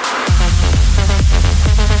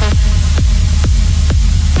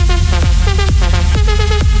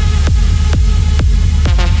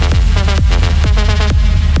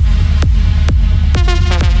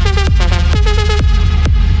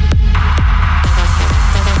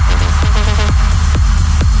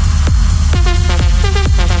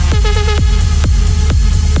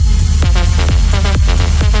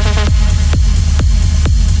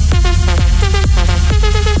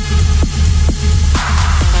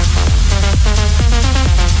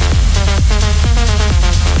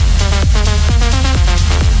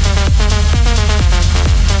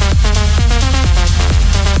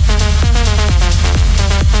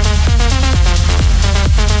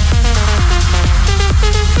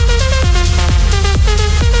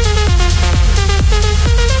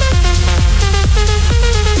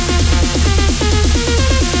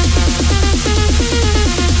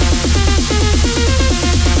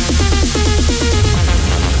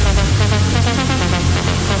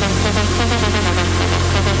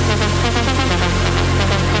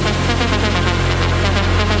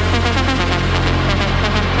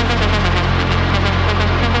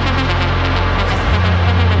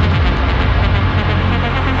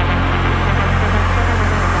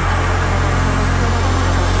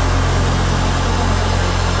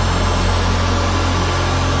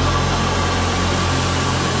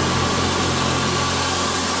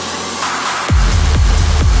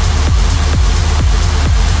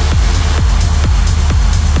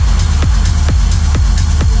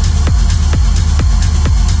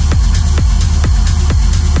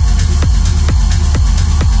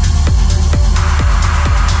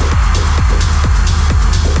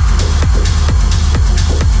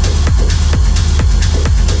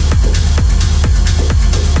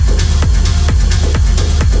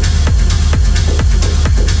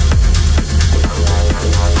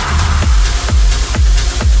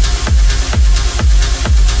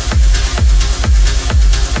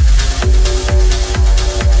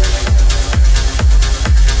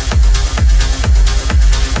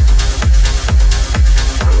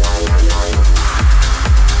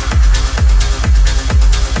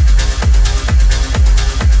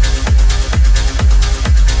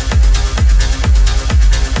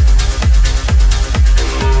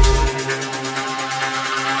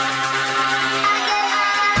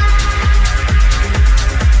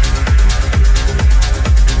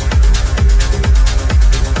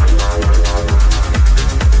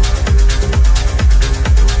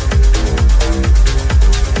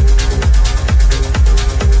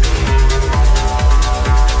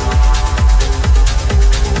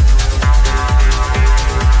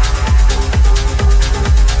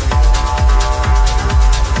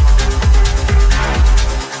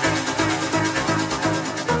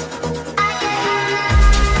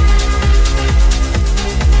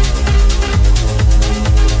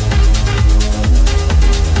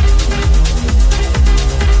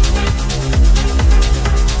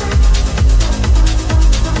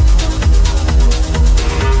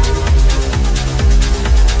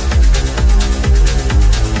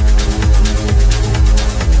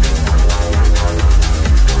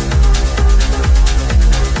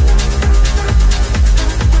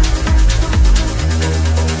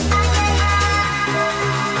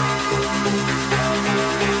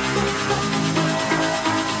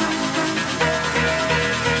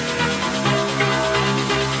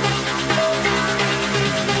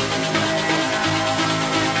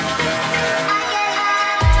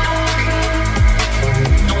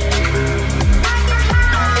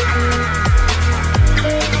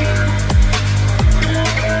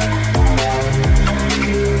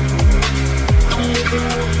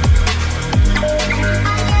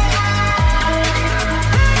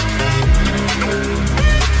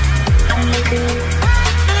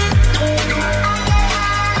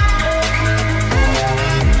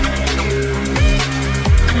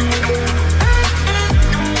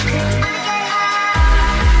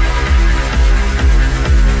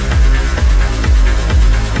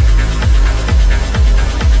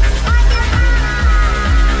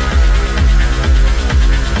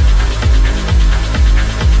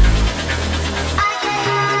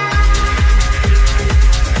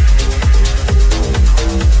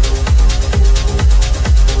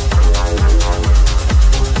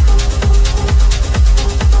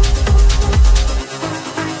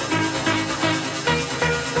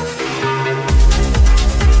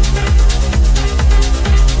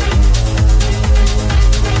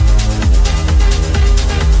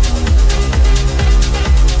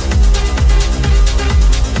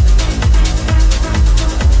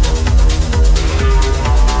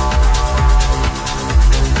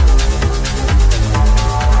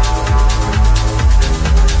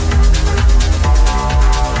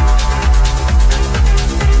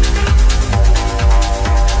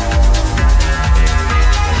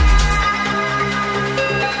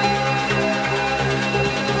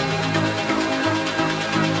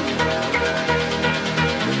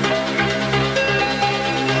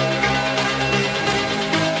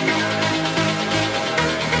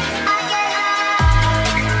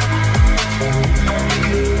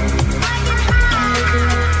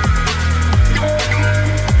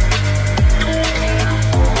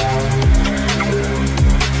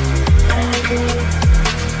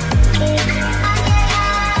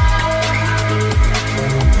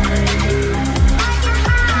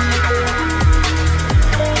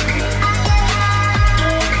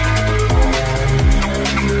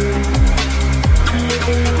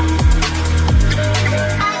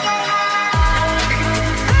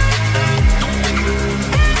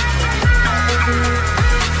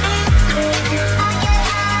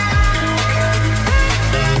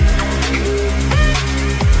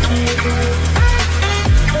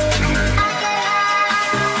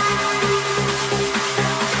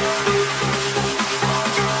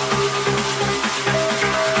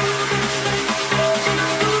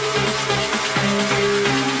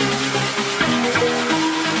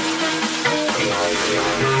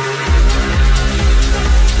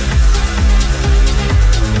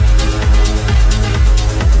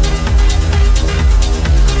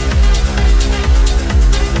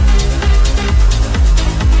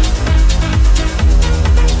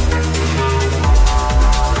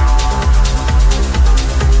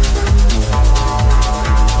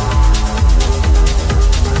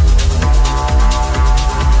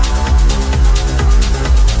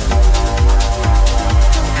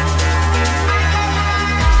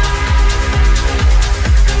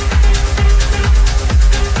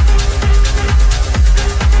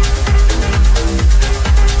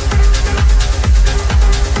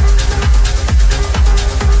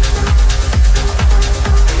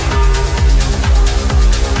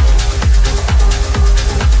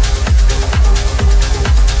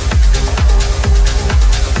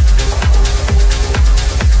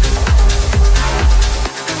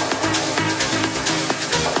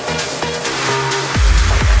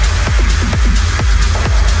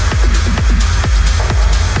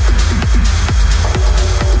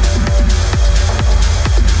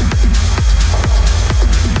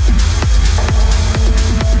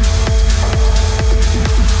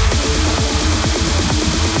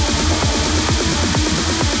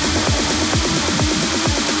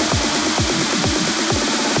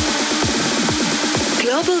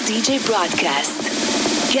 DJ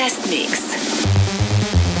broadcast. Guest mix.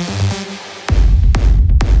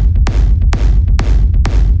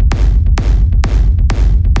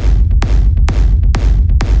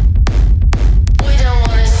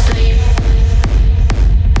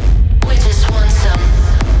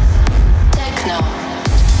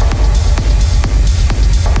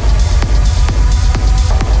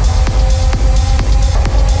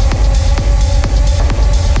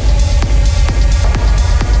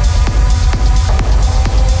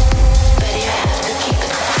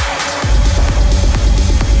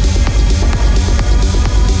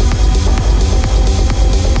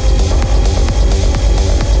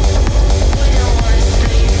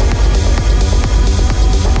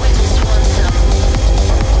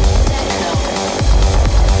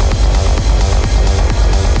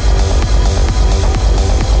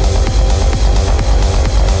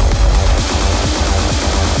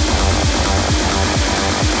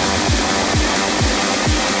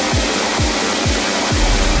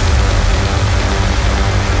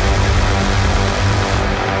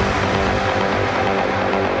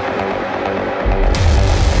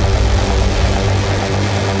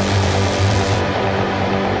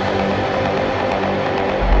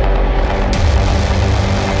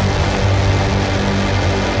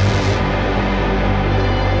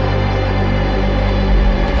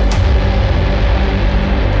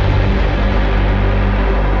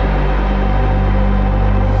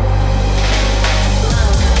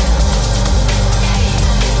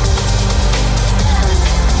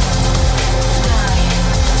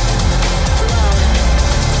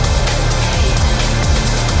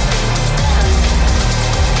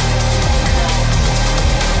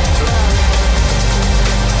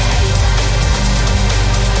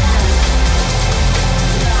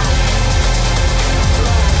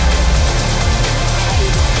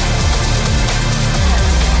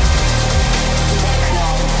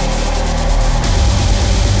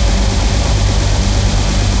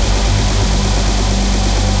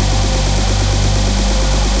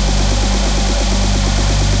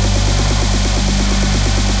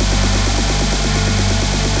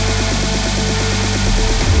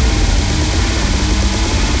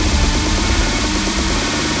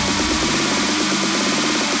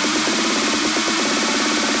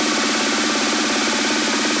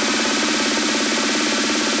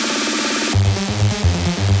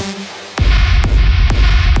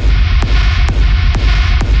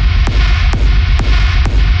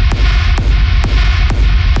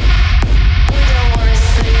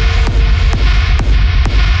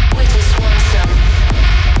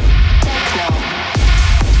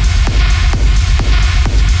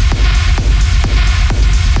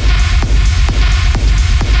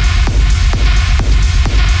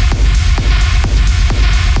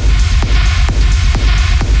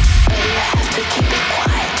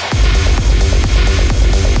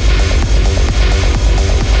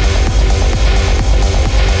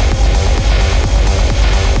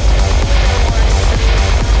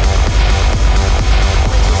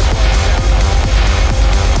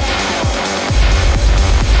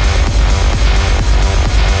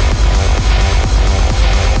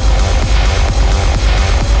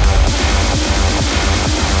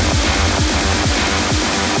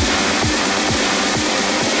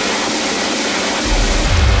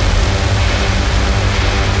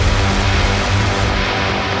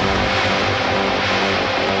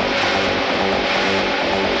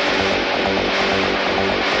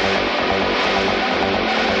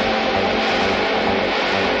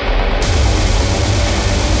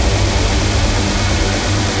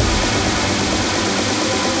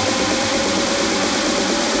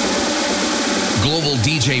 Global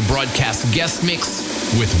DJ broadcast guest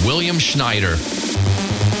mix with William Schneider.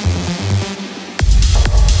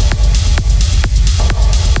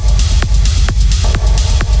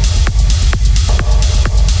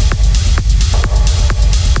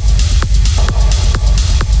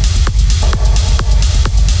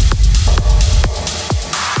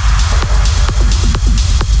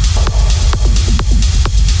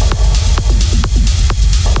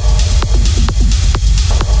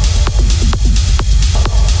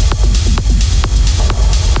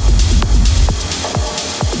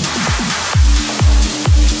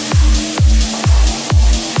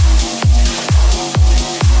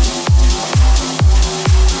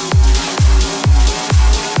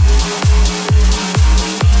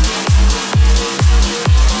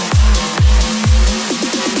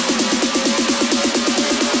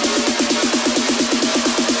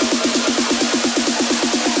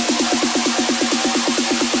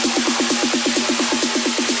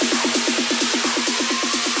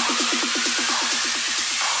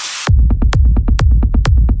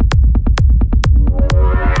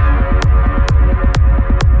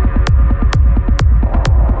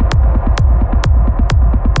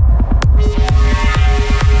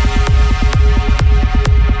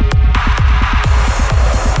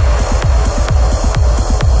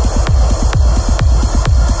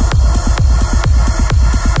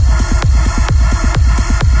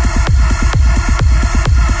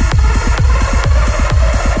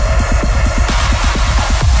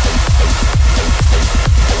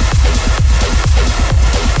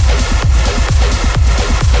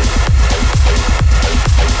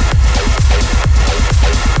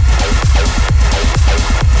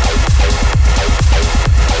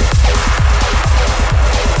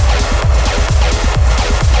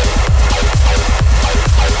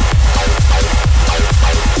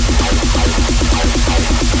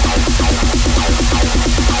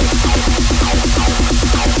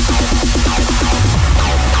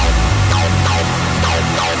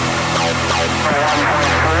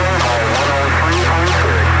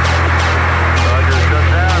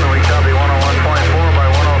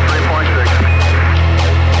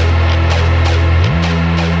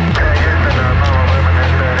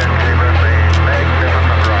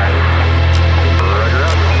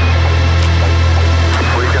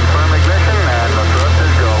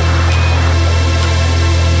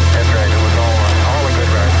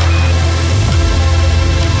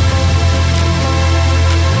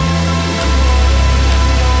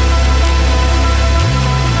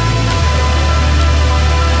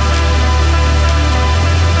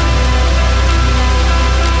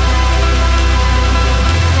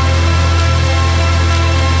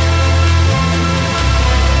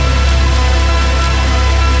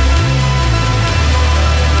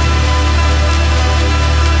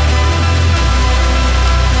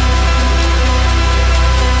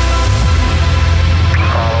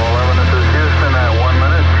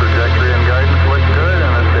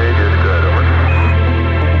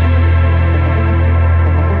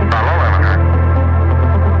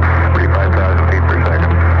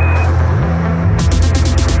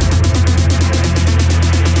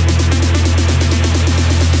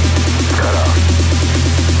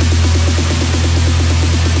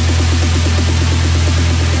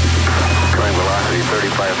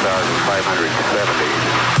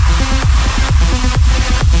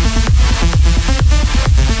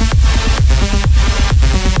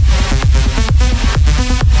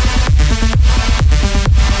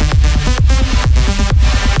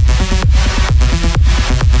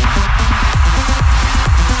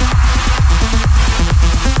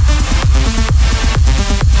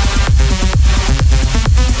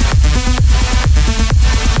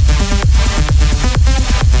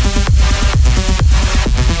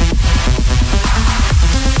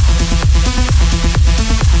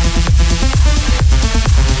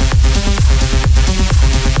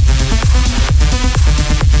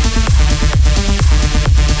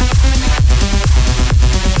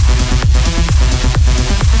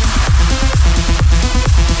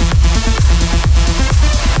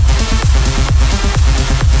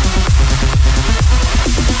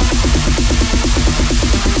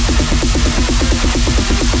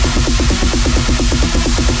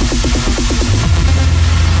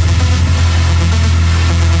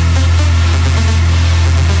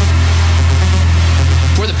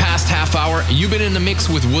 been in the mix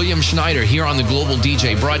with William Schneider here on the Global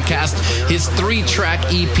DJ broadcast. His 3-track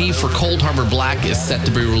EP for Cold Harbor Black is set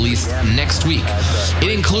to be released next week.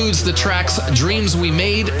 It includes the tracks Dreams We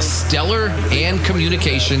Made, Stellar, and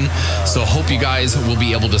Communication, so hope you guys will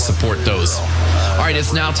be able to support those. All right,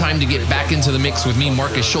 it's now time to get back into the mix with me,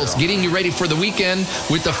 Markus Schulz, getting you ready for the weekend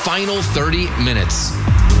with the final 30 minutes.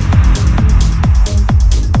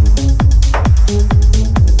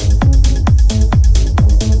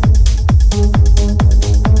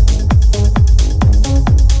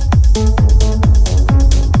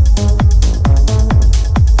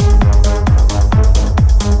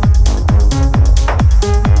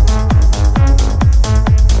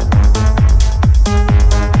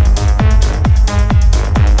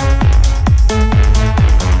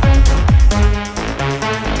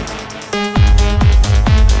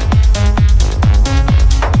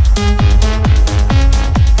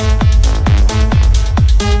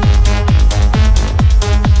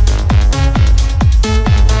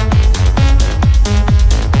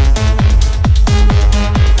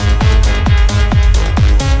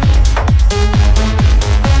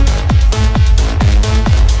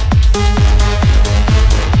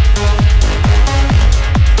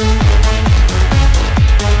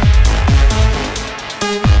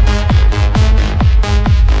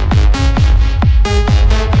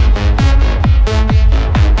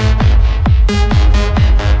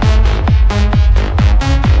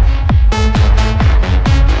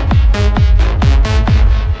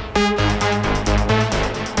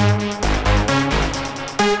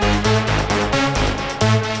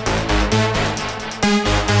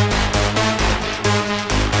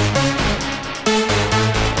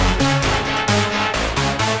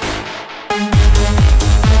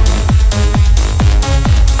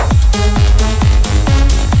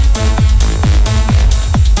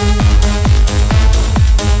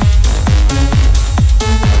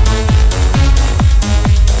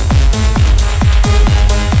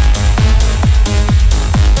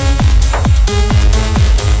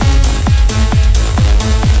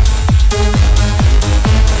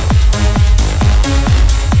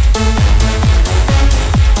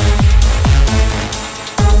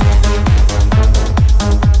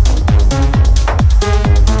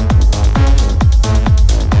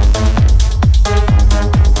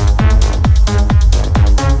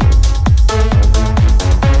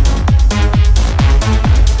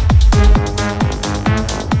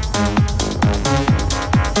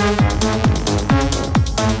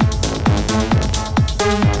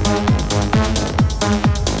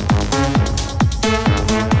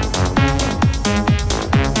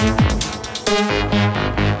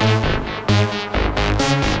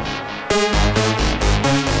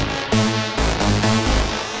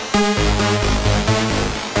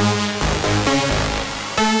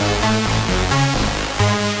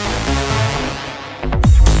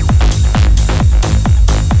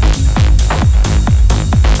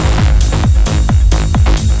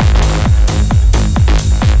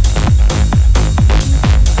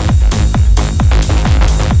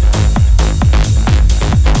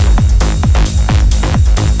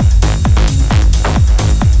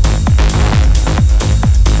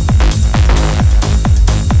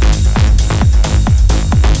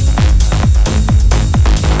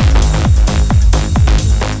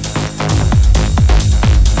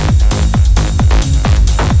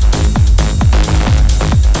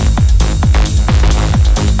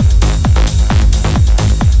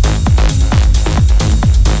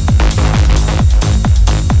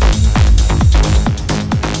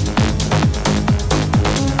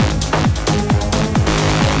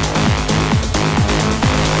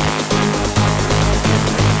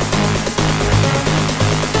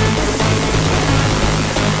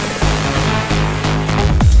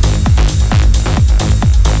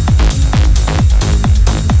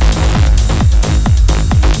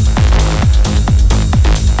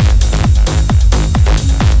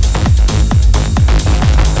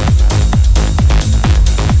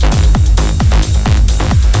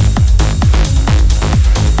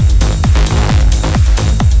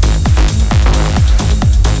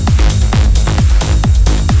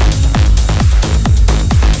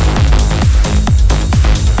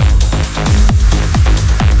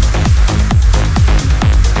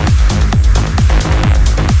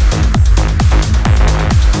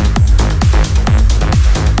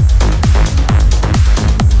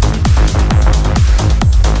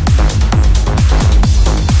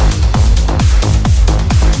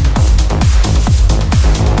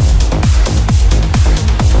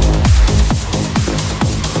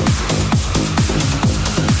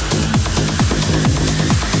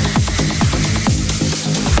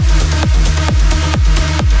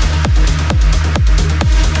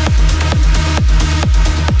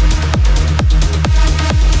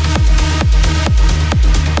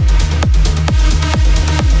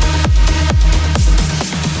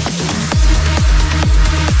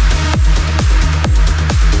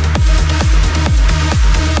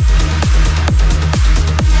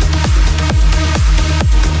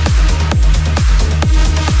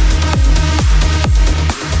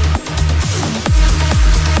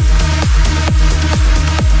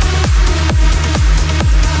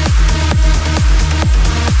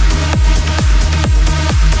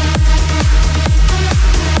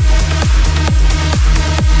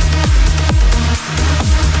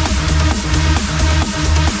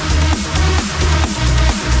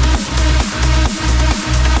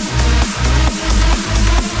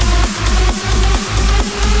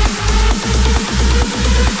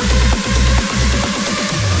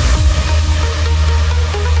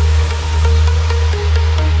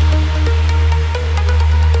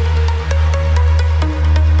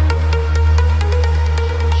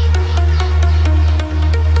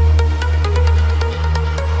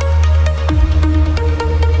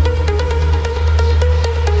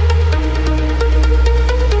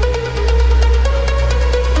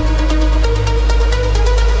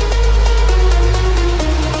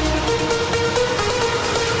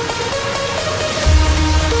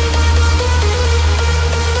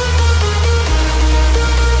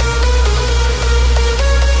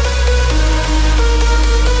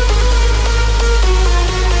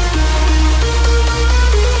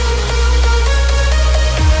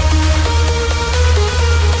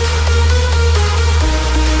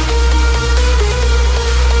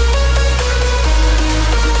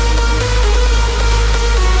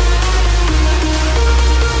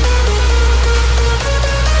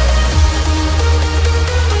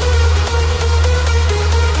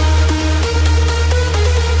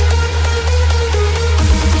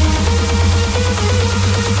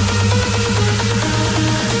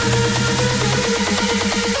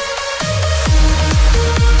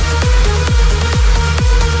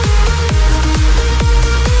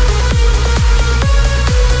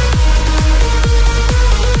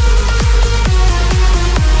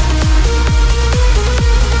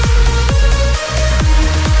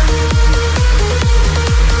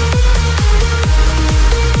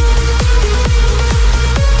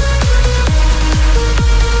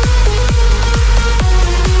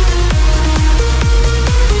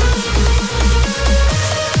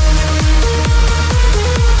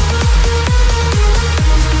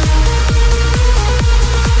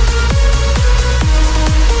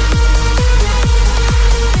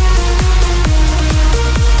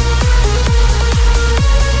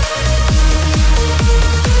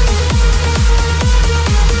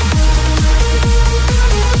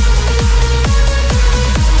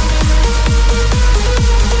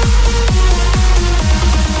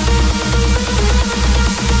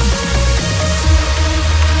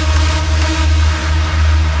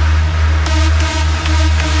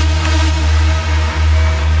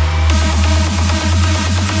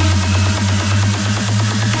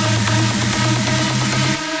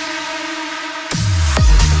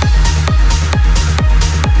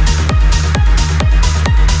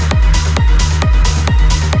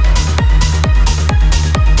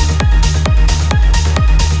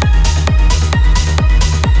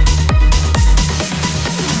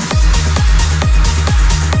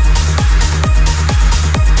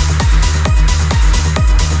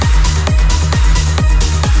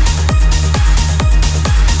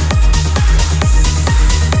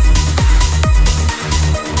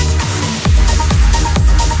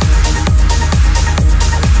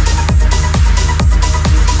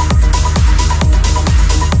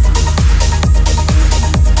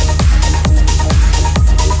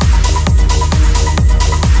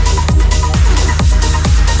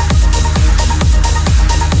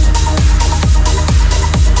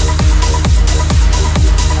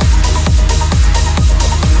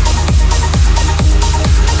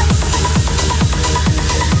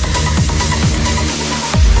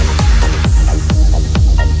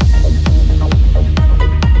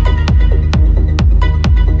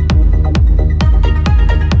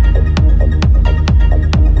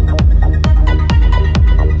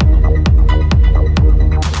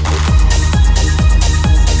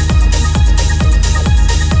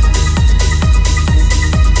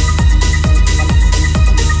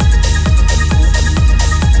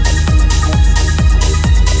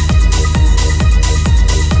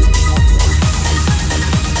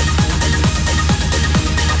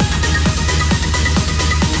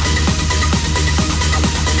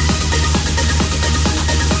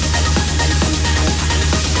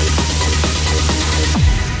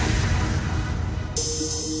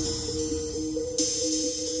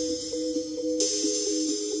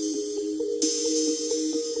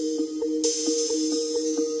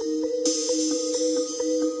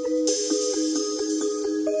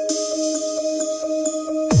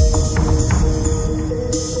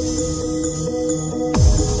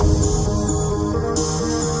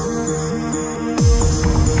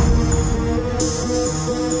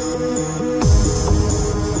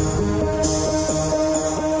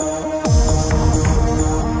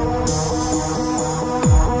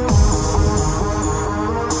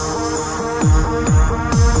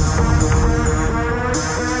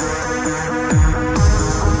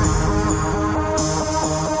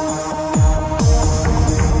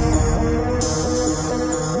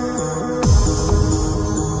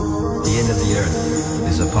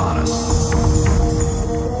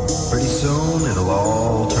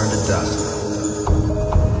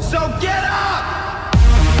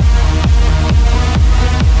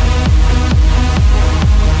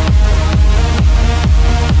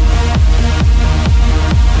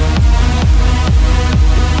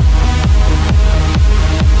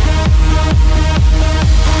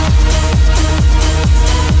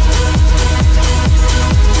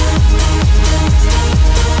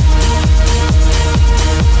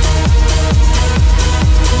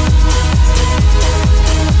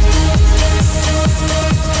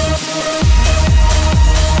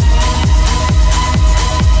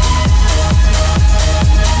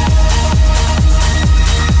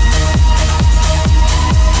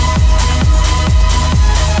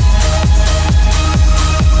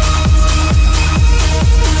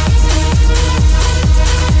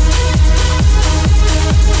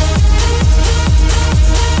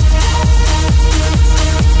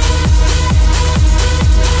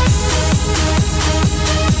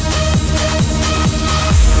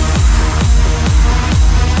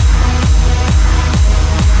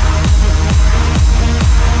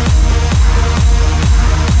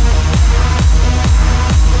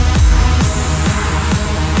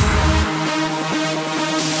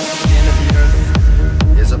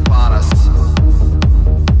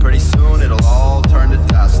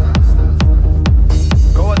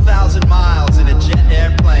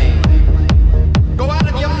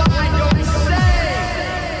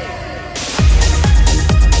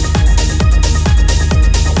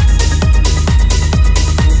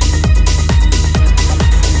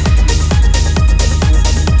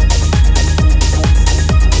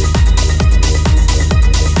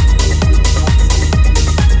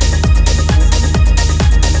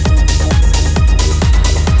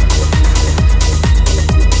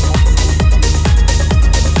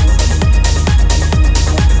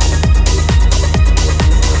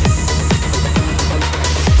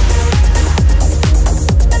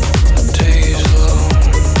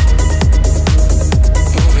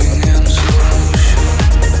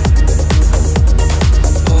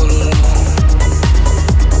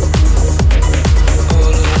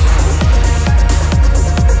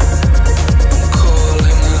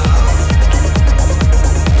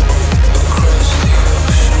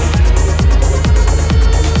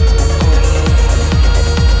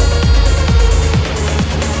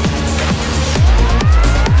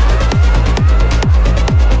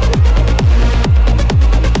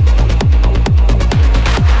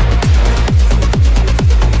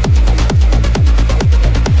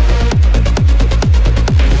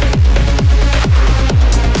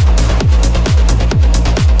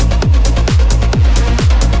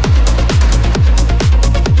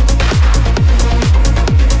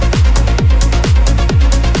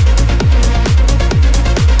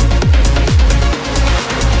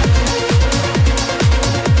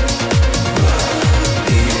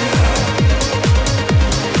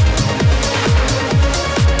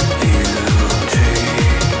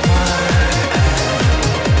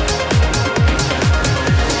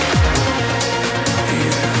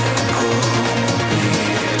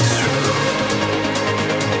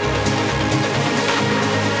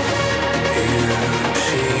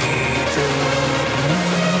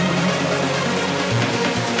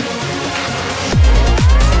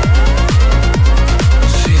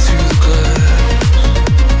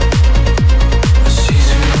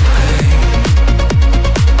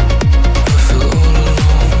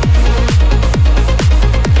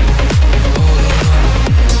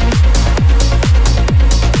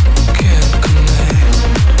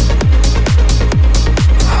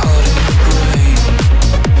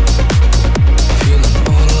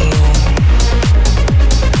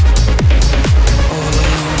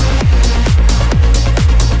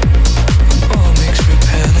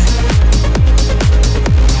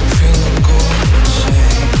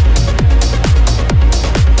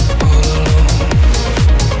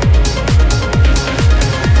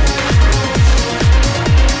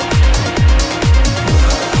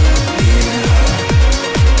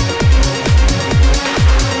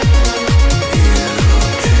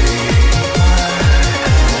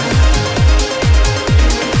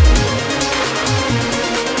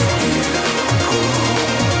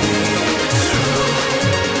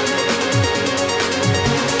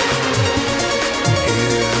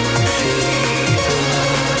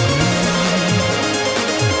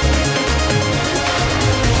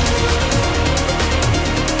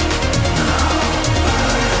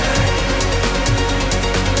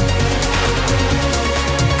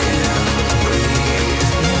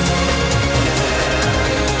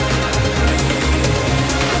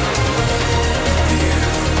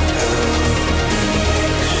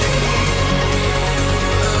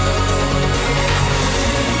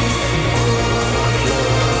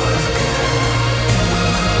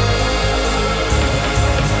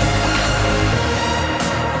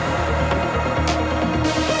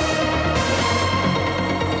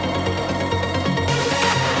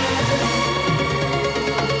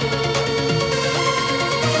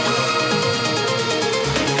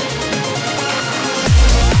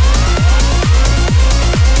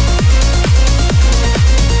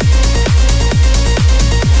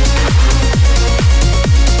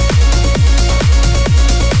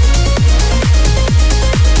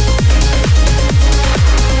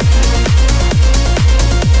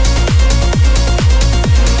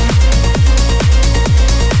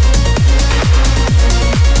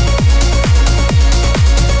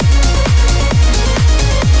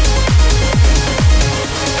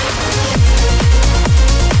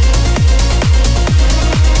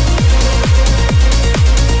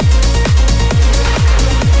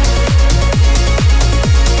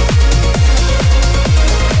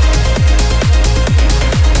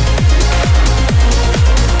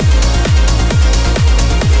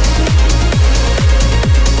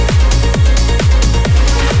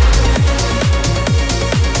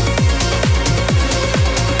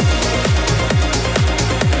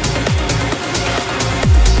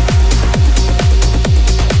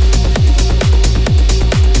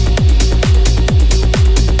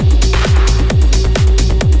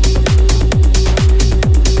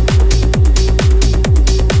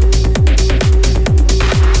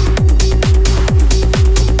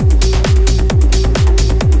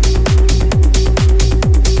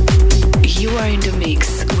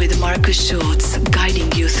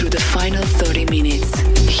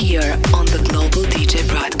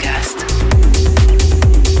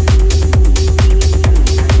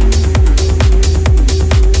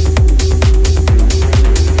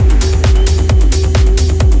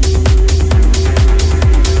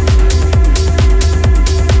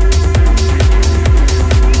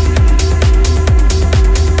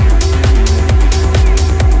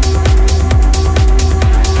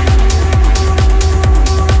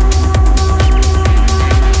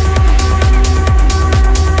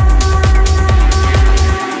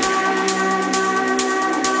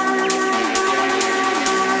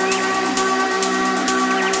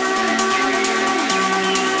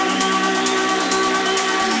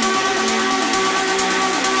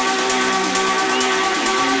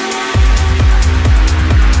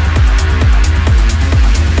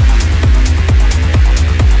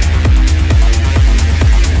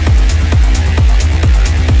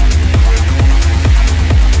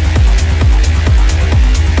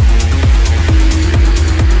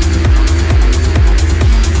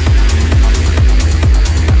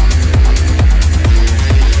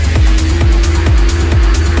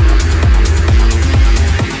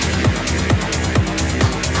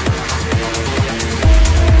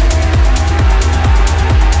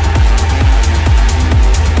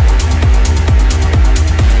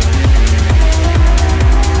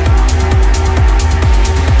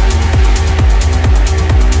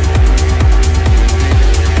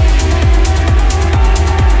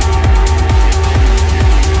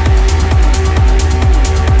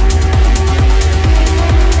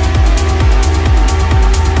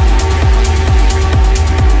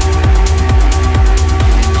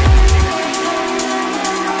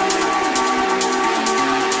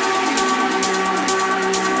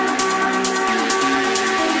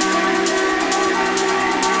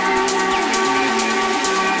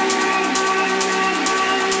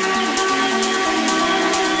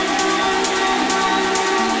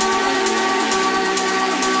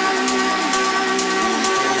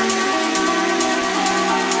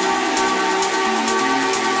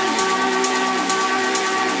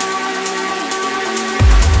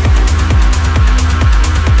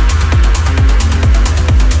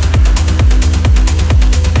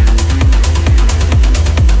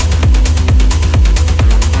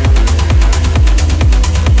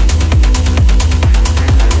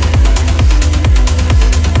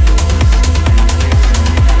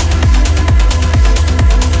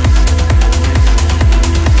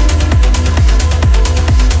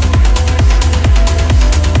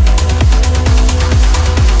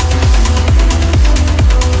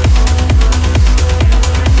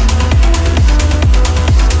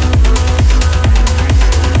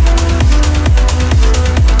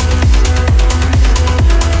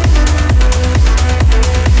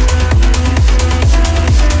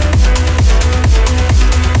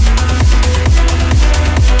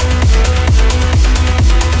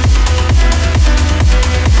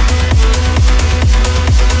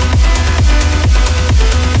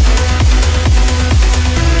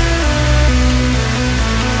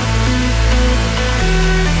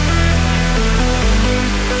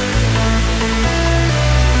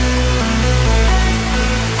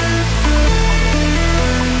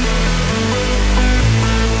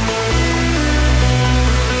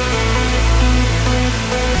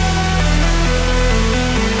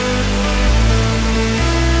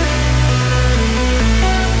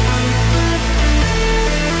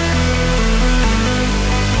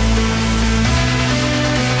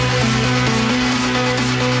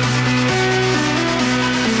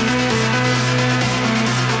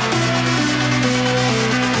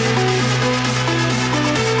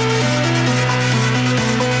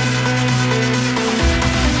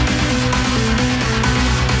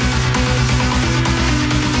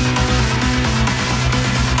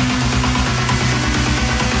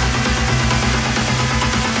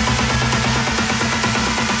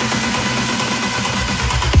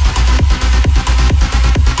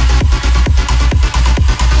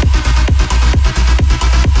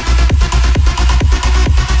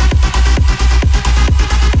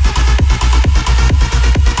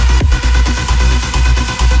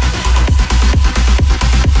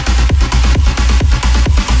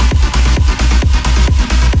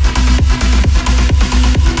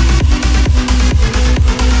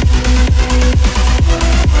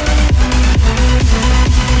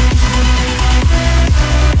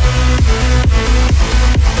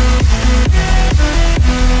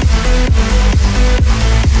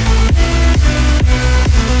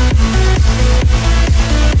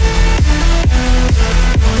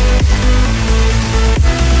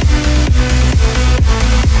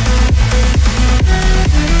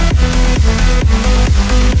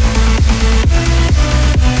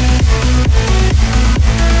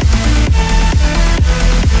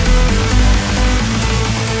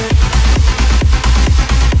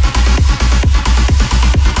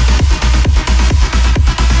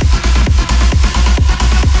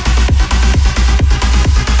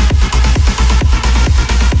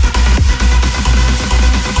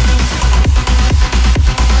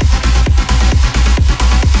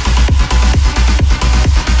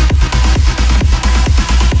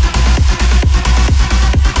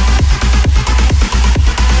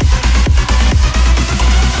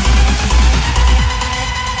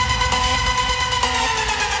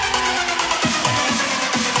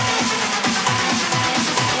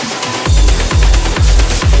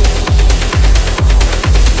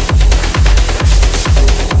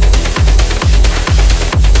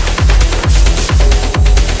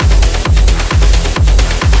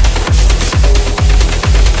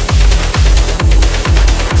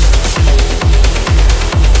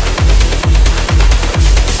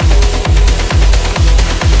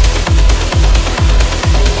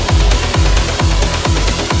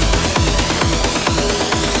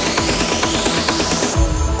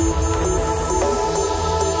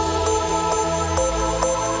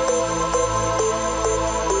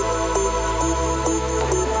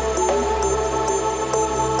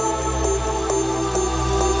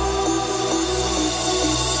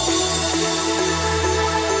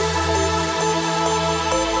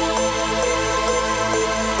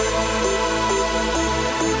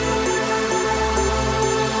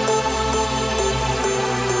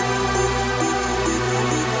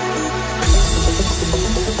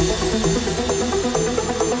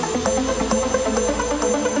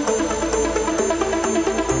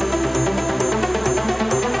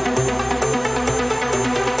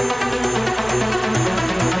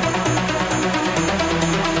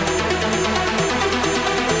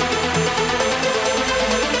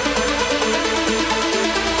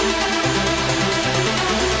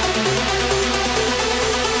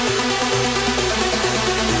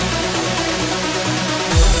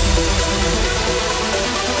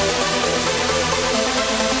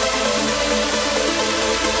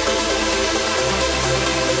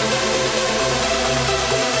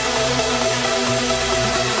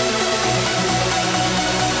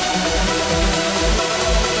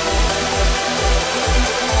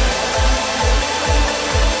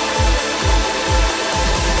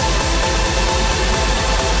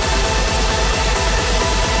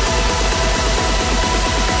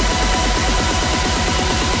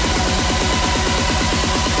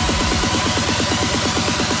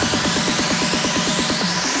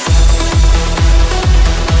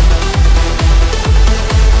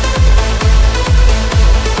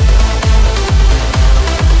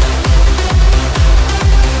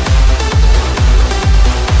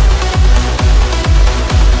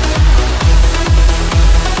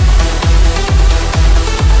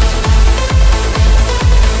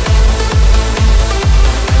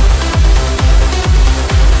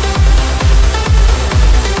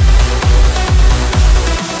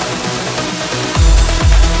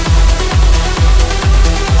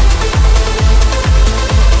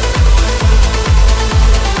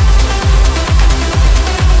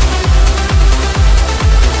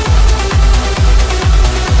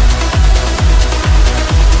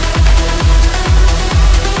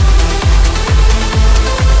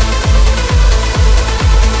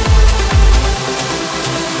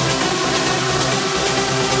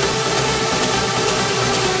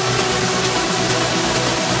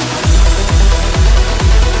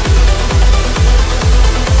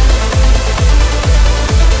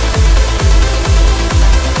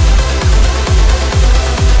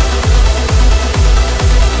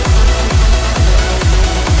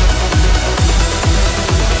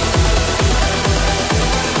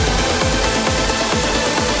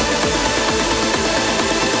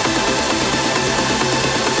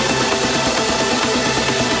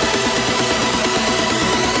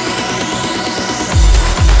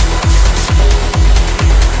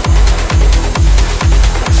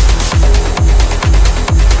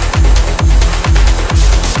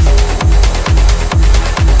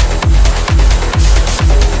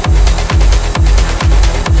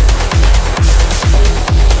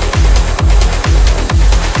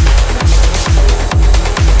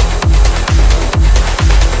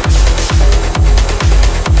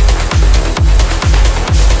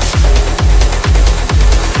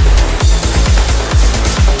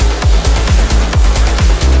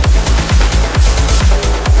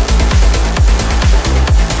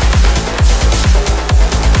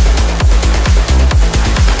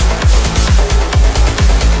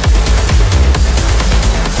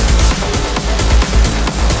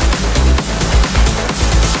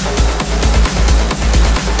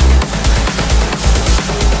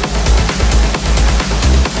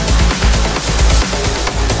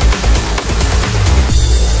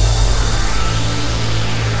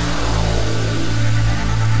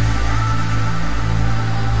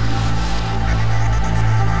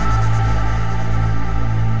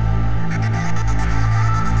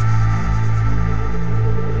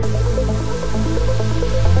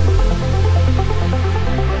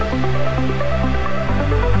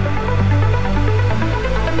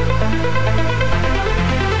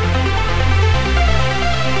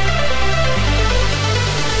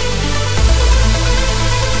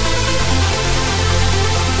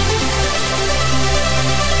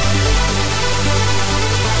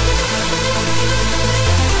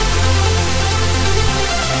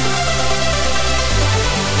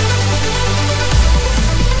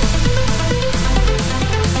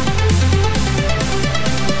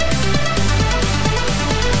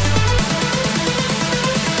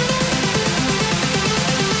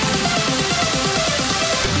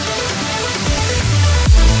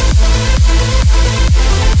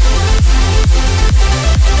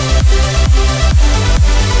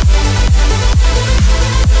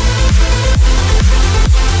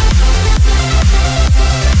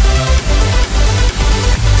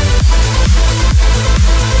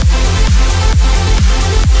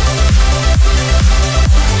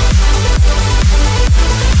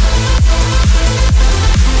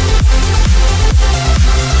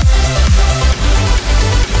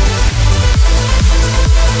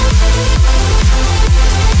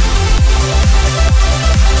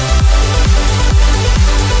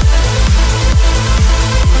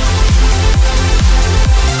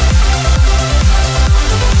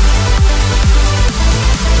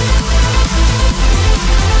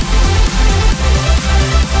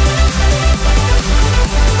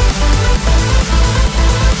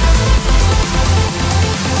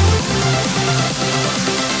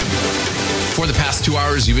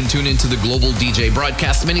 been tuned into the Global DJ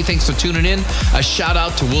broadcast. Many thanks for tuning in. A shout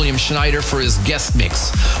out to William Schneider for his guest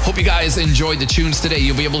mix. Hope you guys enjoyed the tunes today.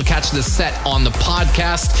 You'll be able to catch the set on the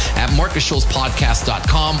podcast at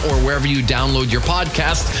MarkusSchulzPodcast.com or wherever you download your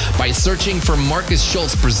podcast by searching for Markus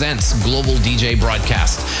Schulz Presents Global DJ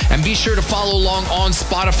Broadcast. And be sure to follow along on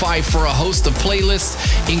Spotify for a host of playlists,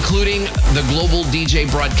 including the Global DJ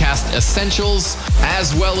Broadcast Essentials,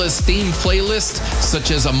 as well as theme playlists such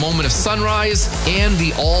as A Moment of Sunrise and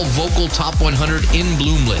the All Vocal Top 100 in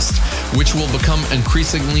Bloom list, which will become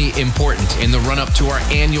increasingly important in the run-up to our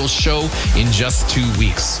annual show in just 2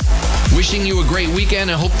 weeks. Wishing you a great weekend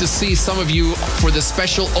and hope to see some of you for the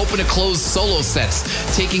special open to close solo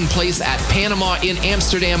sets taking place at Panama in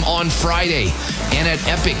Amsterdam on Friday and at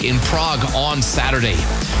Epic in Prague on Saturday.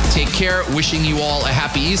 Take care. Wishing you all a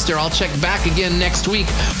happy Easter. I'll check back again next week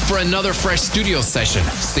for another fresh studio session.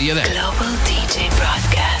 See you then. Global DJ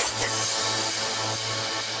Broadcast.